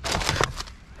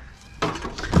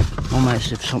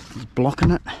 Almost if something's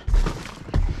blocking it.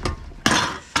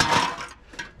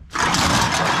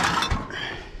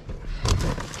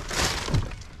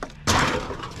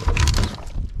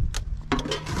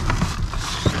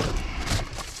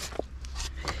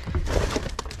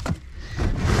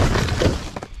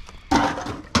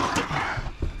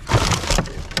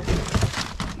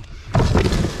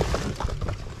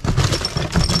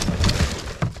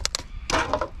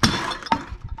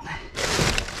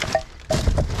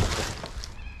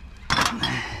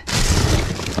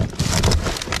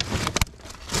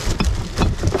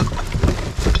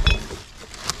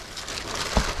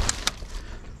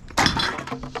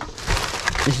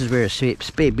 This is where a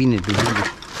spare bin would be handy,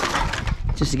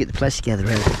 just to get the plastic out of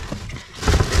the road.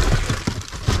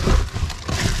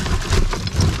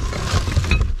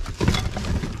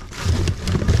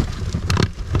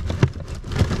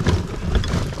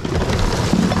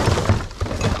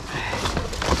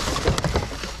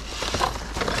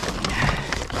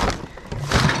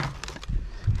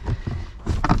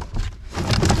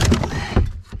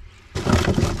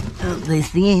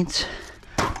 There's the ants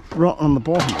right on the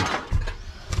bottom.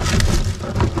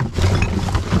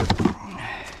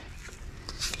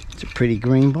 It's a pretty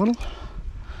green bottle.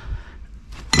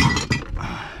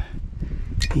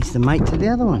 He's the mate to the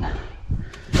other one.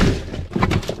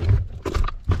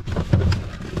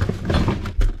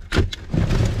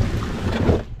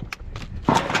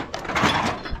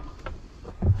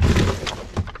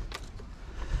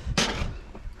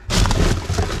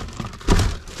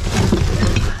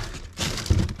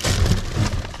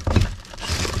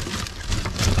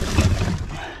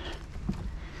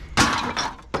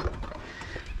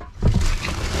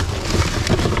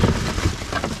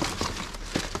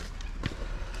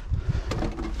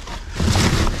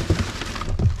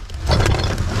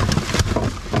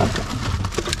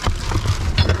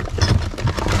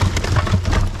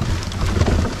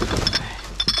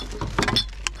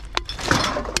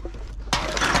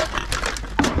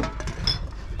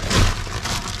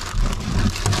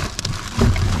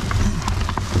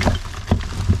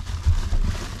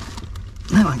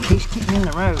 That one keeps getting in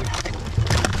the road.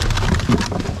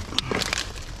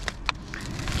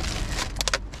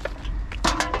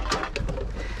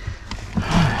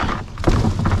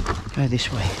 Go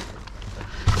this way.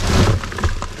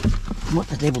 What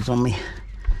the devil's on me?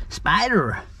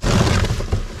 Spider!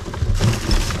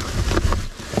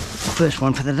 First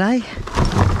one for the day.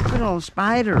 Good old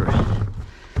spider.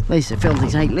 At least it filled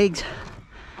his 8 legs.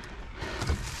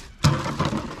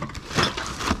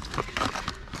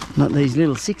 Not these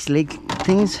little 6-leg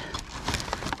things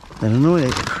that annoy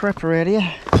the crapper out of you.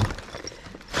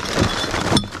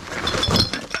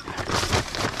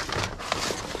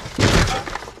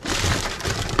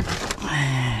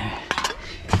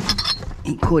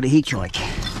 He caught a hitchhike.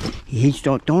 He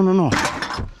hitchhiked on and off.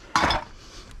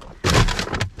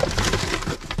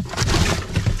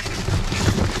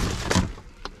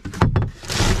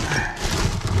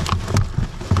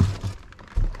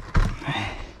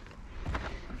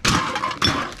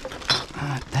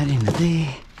 That into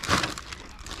there.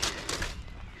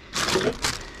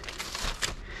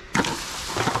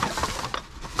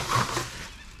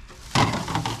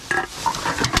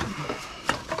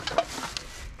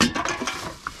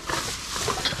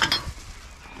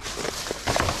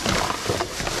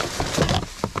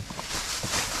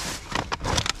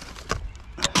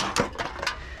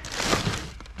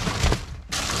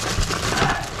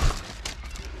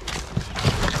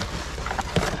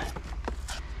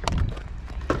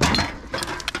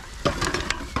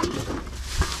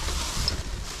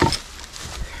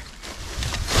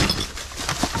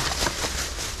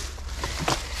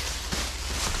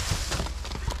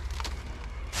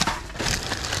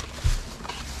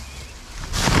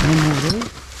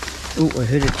 Oh, I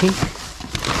heard a tink.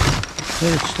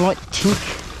 Heard a slight tink.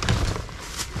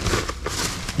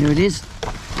 Here it is.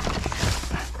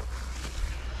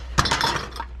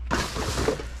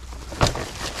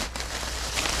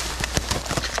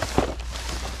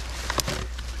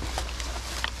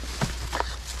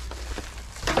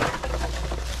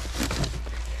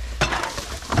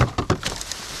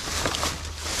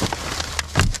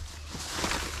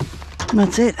 And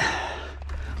that's it.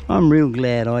 I'm real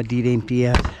glad I did empty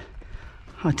out.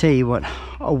 I tell you what,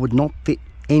 I would not fit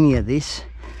any of this.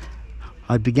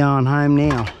 I'd be going home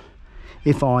now.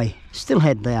 If I still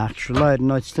had the extra load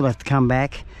and I'd still have to come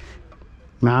back,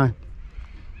 no,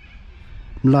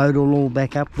 load all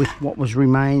back up with what was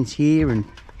remains here and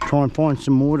try and find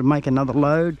some more to make another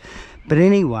load. But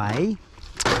anyway,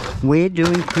 we're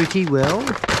doing pretty well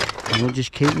and we'll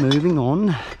just keep moving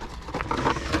on.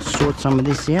 Sort some of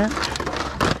this out.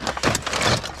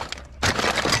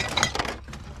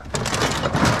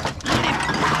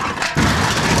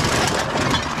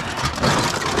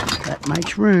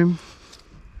 Makes room.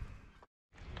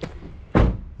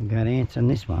 We've got ants on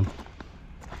this one.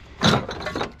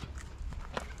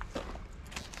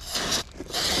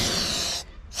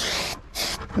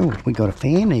 Oh, we got a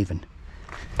fan even.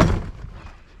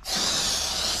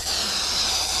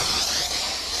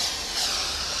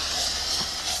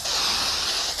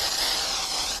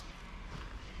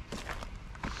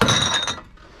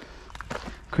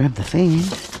 Grab the fan.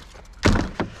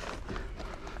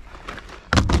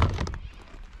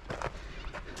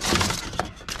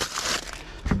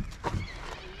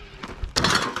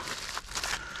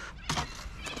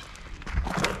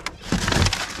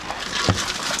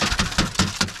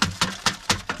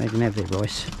 can have their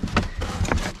voice.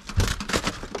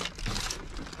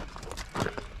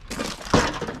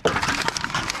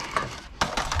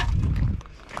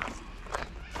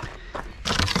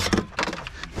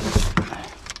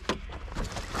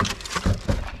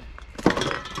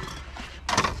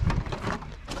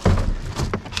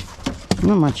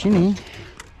 Not much in here.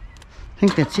 I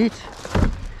think that's it.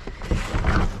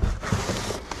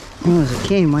 Oh, there's a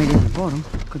can way down the bottom.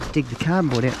 Got to dig the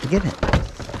cardboard out to get it.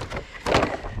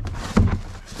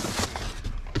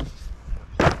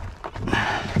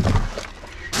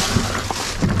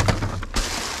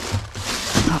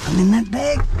 Nothing in that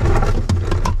bag.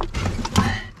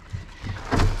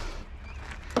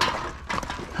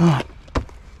 Oh.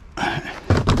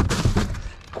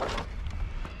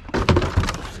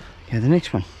 Okay, the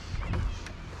next one.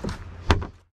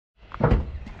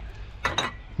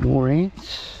 More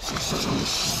ants.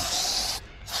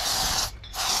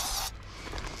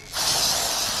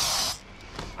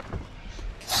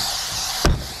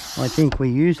 I think we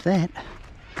used that.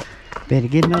 Better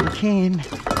get another can.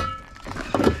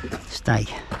 Stay.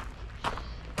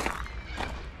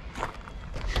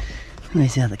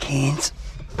 There's the other cans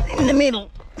in the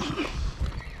middle.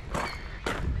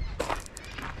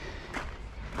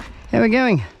 How are we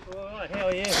going? Alright, how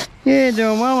are you? Yeah,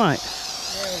 doing well, mate.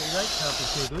 Hourly rate can't be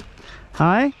too good.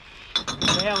 Hi?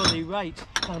 The hourly rate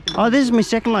can't be Oh, this is my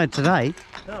second load today.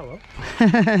 Oh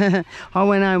well. I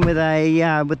went home with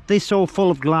a with this all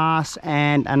full of glass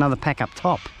and another pack up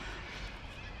top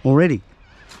already.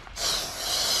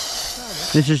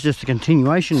 This is just a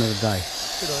continuation of the day.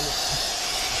 Good on you.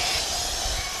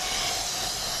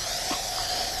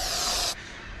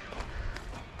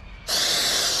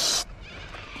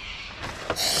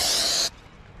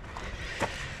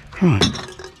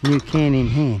 Right, new can in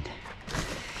hand.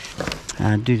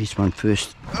 Do this one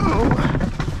first. Oh.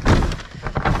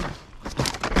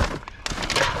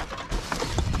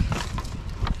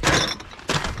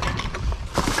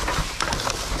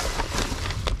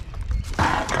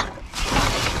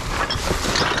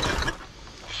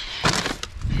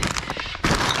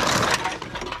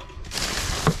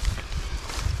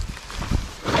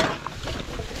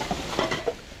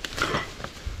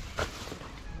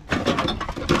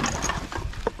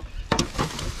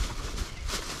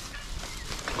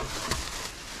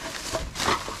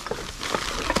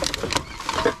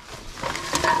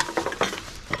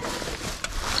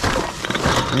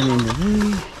 And into there.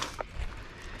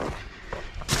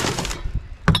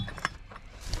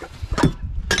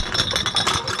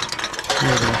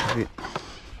 Move it up a bit.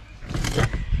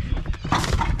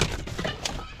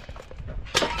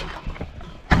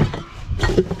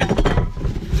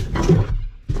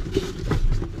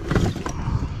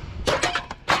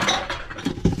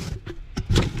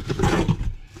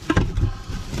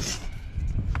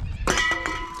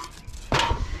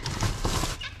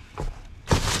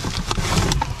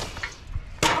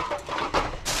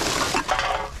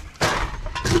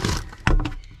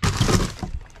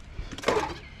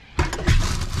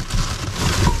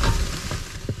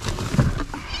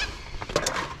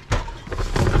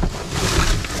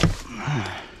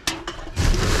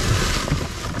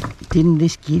 Didn't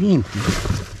this get in?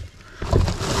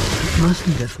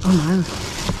 Mustn't have. Oh no.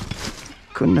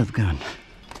 Couldn't have gone.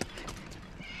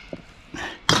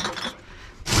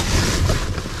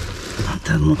 That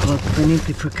doesn't look like it's been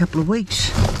empty for a couple of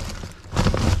weeks.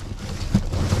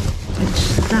 It's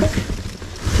stuck.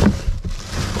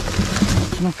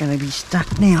 It's not going to be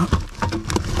stuck now.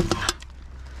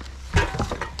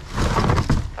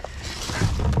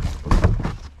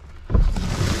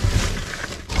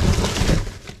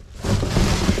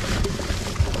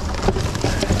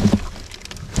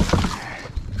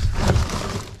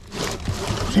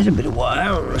 Is that a bit of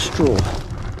wire or a straw?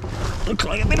 Looks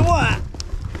like a bit of wire.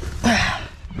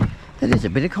 That is a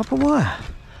bit of copper wire.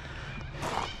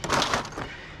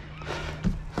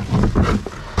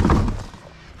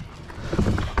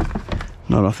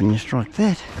 Not often you strike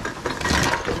that.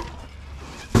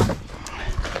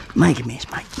 Make a mess,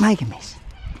 mate. Make a mess.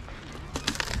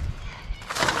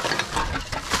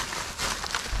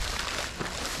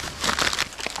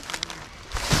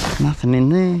 Nothing in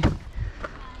there.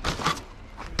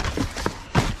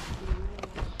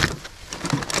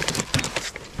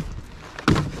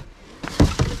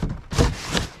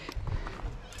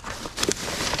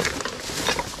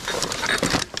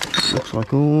 Looks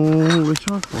like all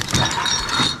recyclable stuff.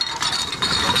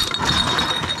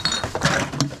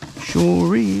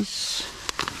 Sure is.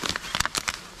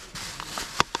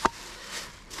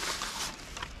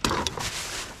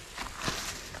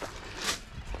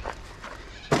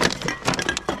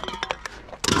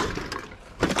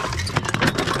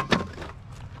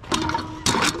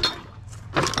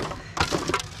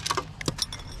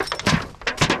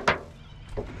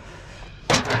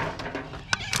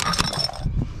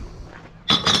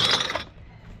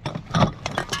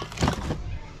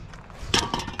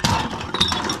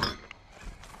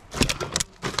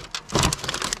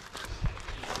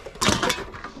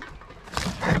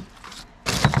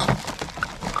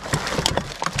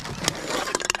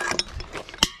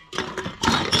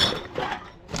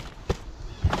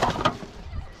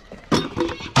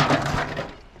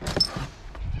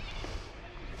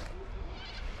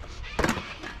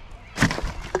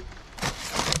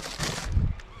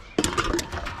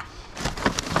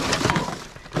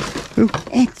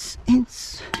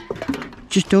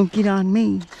 Just don't get on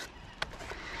me.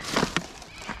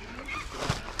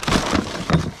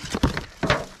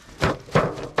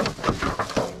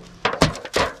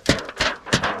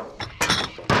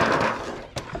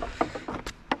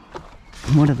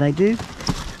 What do they do?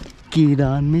 Get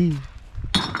on me.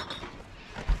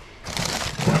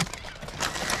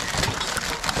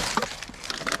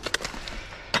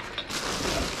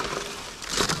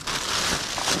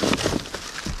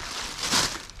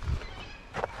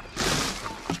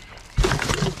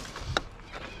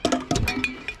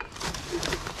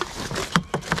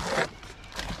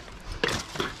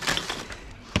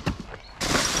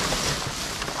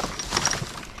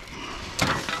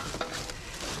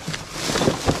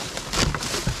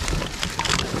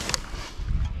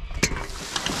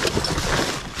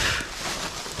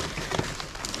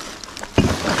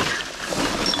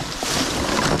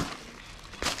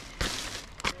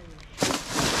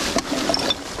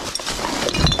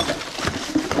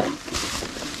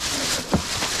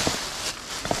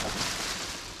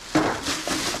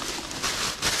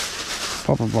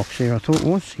 Popper box there I thought it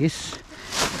was, yes,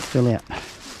 fell out.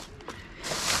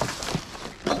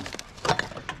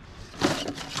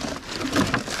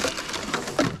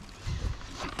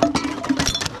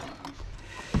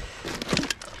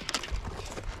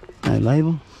 No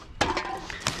label.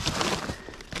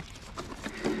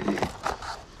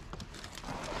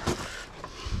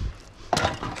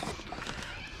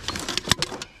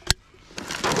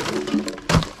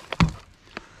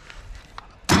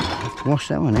 Have to wash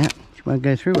that one out. Won't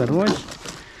go through otherwise.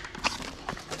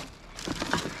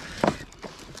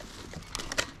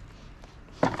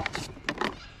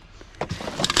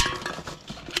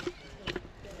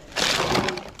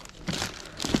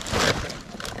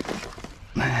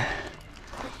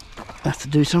 Have to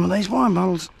do some of these wine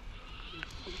bottles.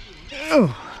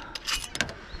 Oh,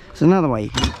 there's another way you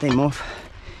can get them off.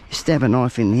 You stab a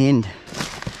knife in the end,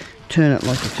 turn it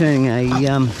like you're turning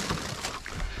a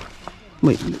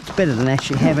well, it's better than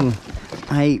actually having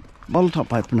a bottle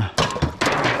top opener.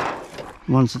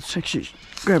 Ones that actually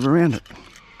grab around it.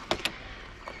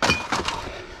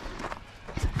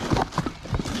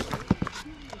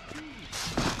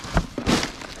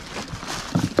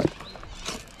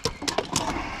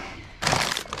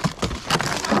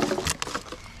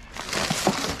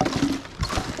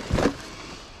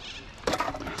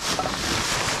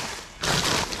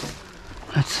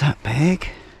 That's that bag.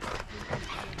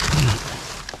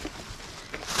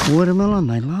 Watermelon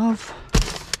they love.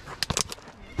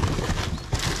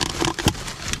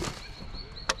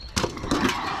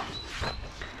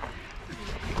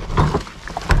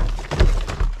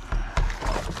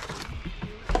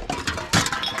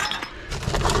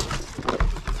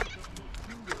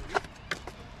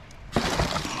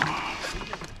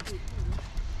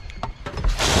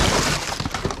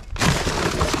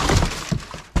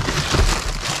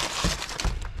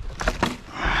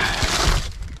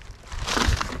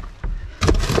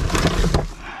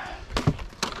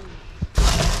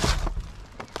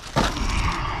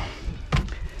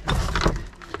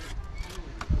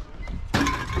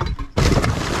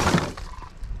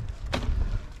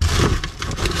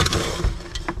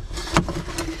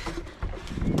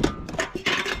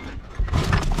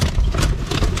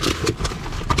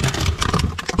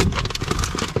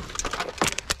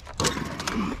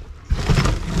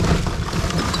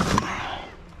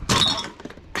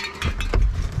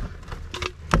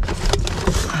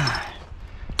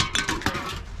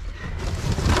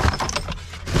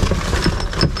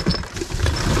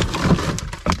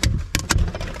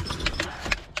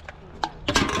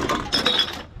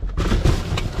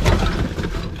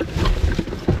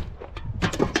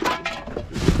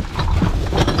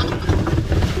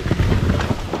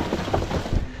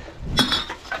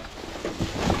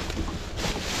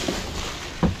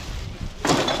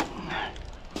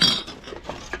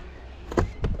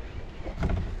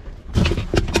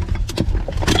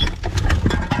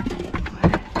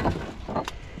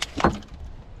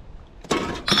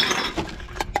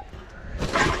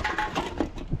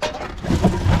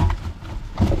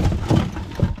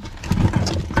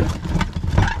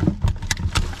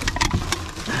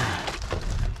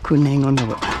 Couldn't hang on to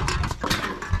it.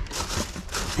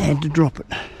 I had to drop it.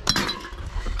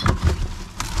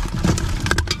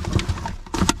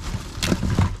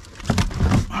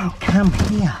 Oh, come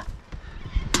here.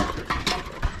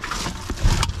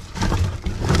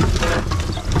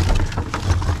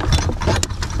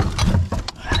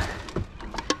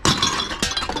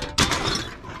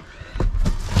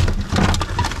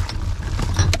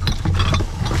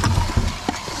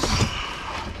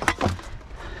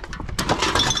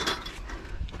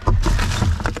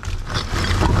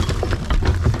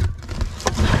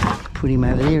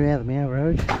 there out of our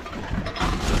road.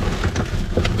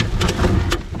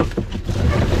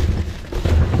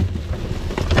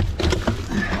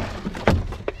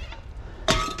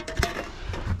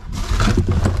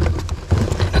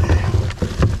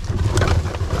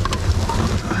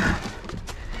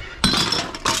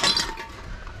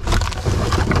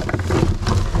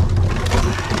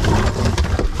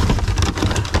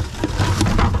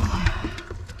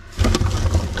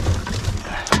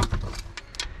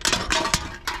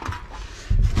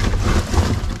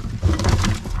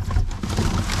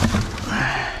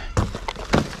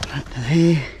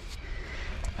 There.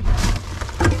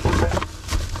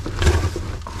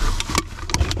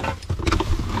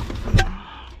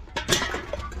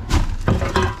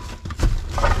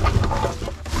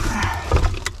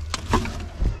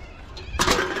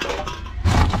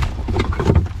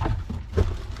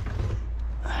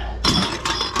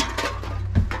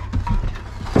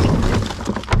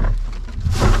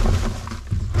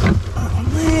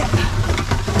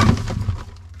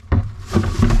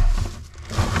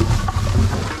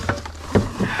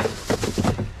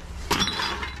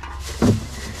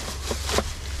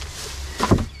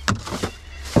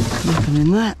 Nothing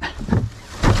in that.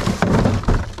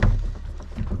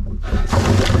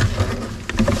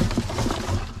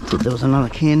 Thought there was another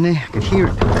can there, I could hear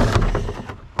it.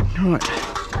 Right,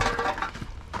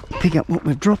 pick up what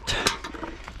we've dropped,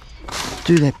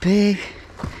 do that bag.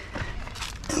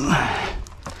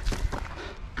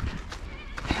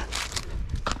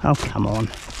 Oh, come on.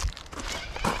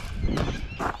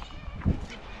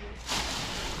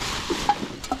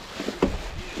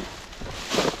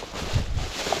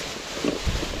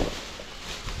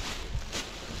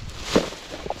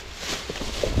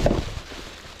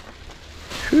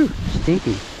 Phew,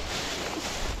 stinky.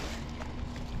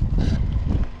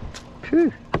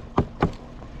 Phew.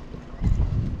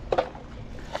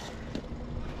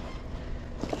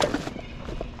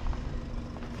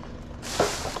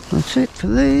 That's it for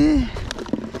there.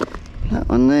 That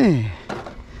one there.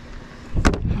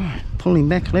 Right, pulling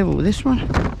back level with this one.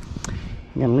 I'm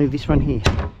going to leave this one here.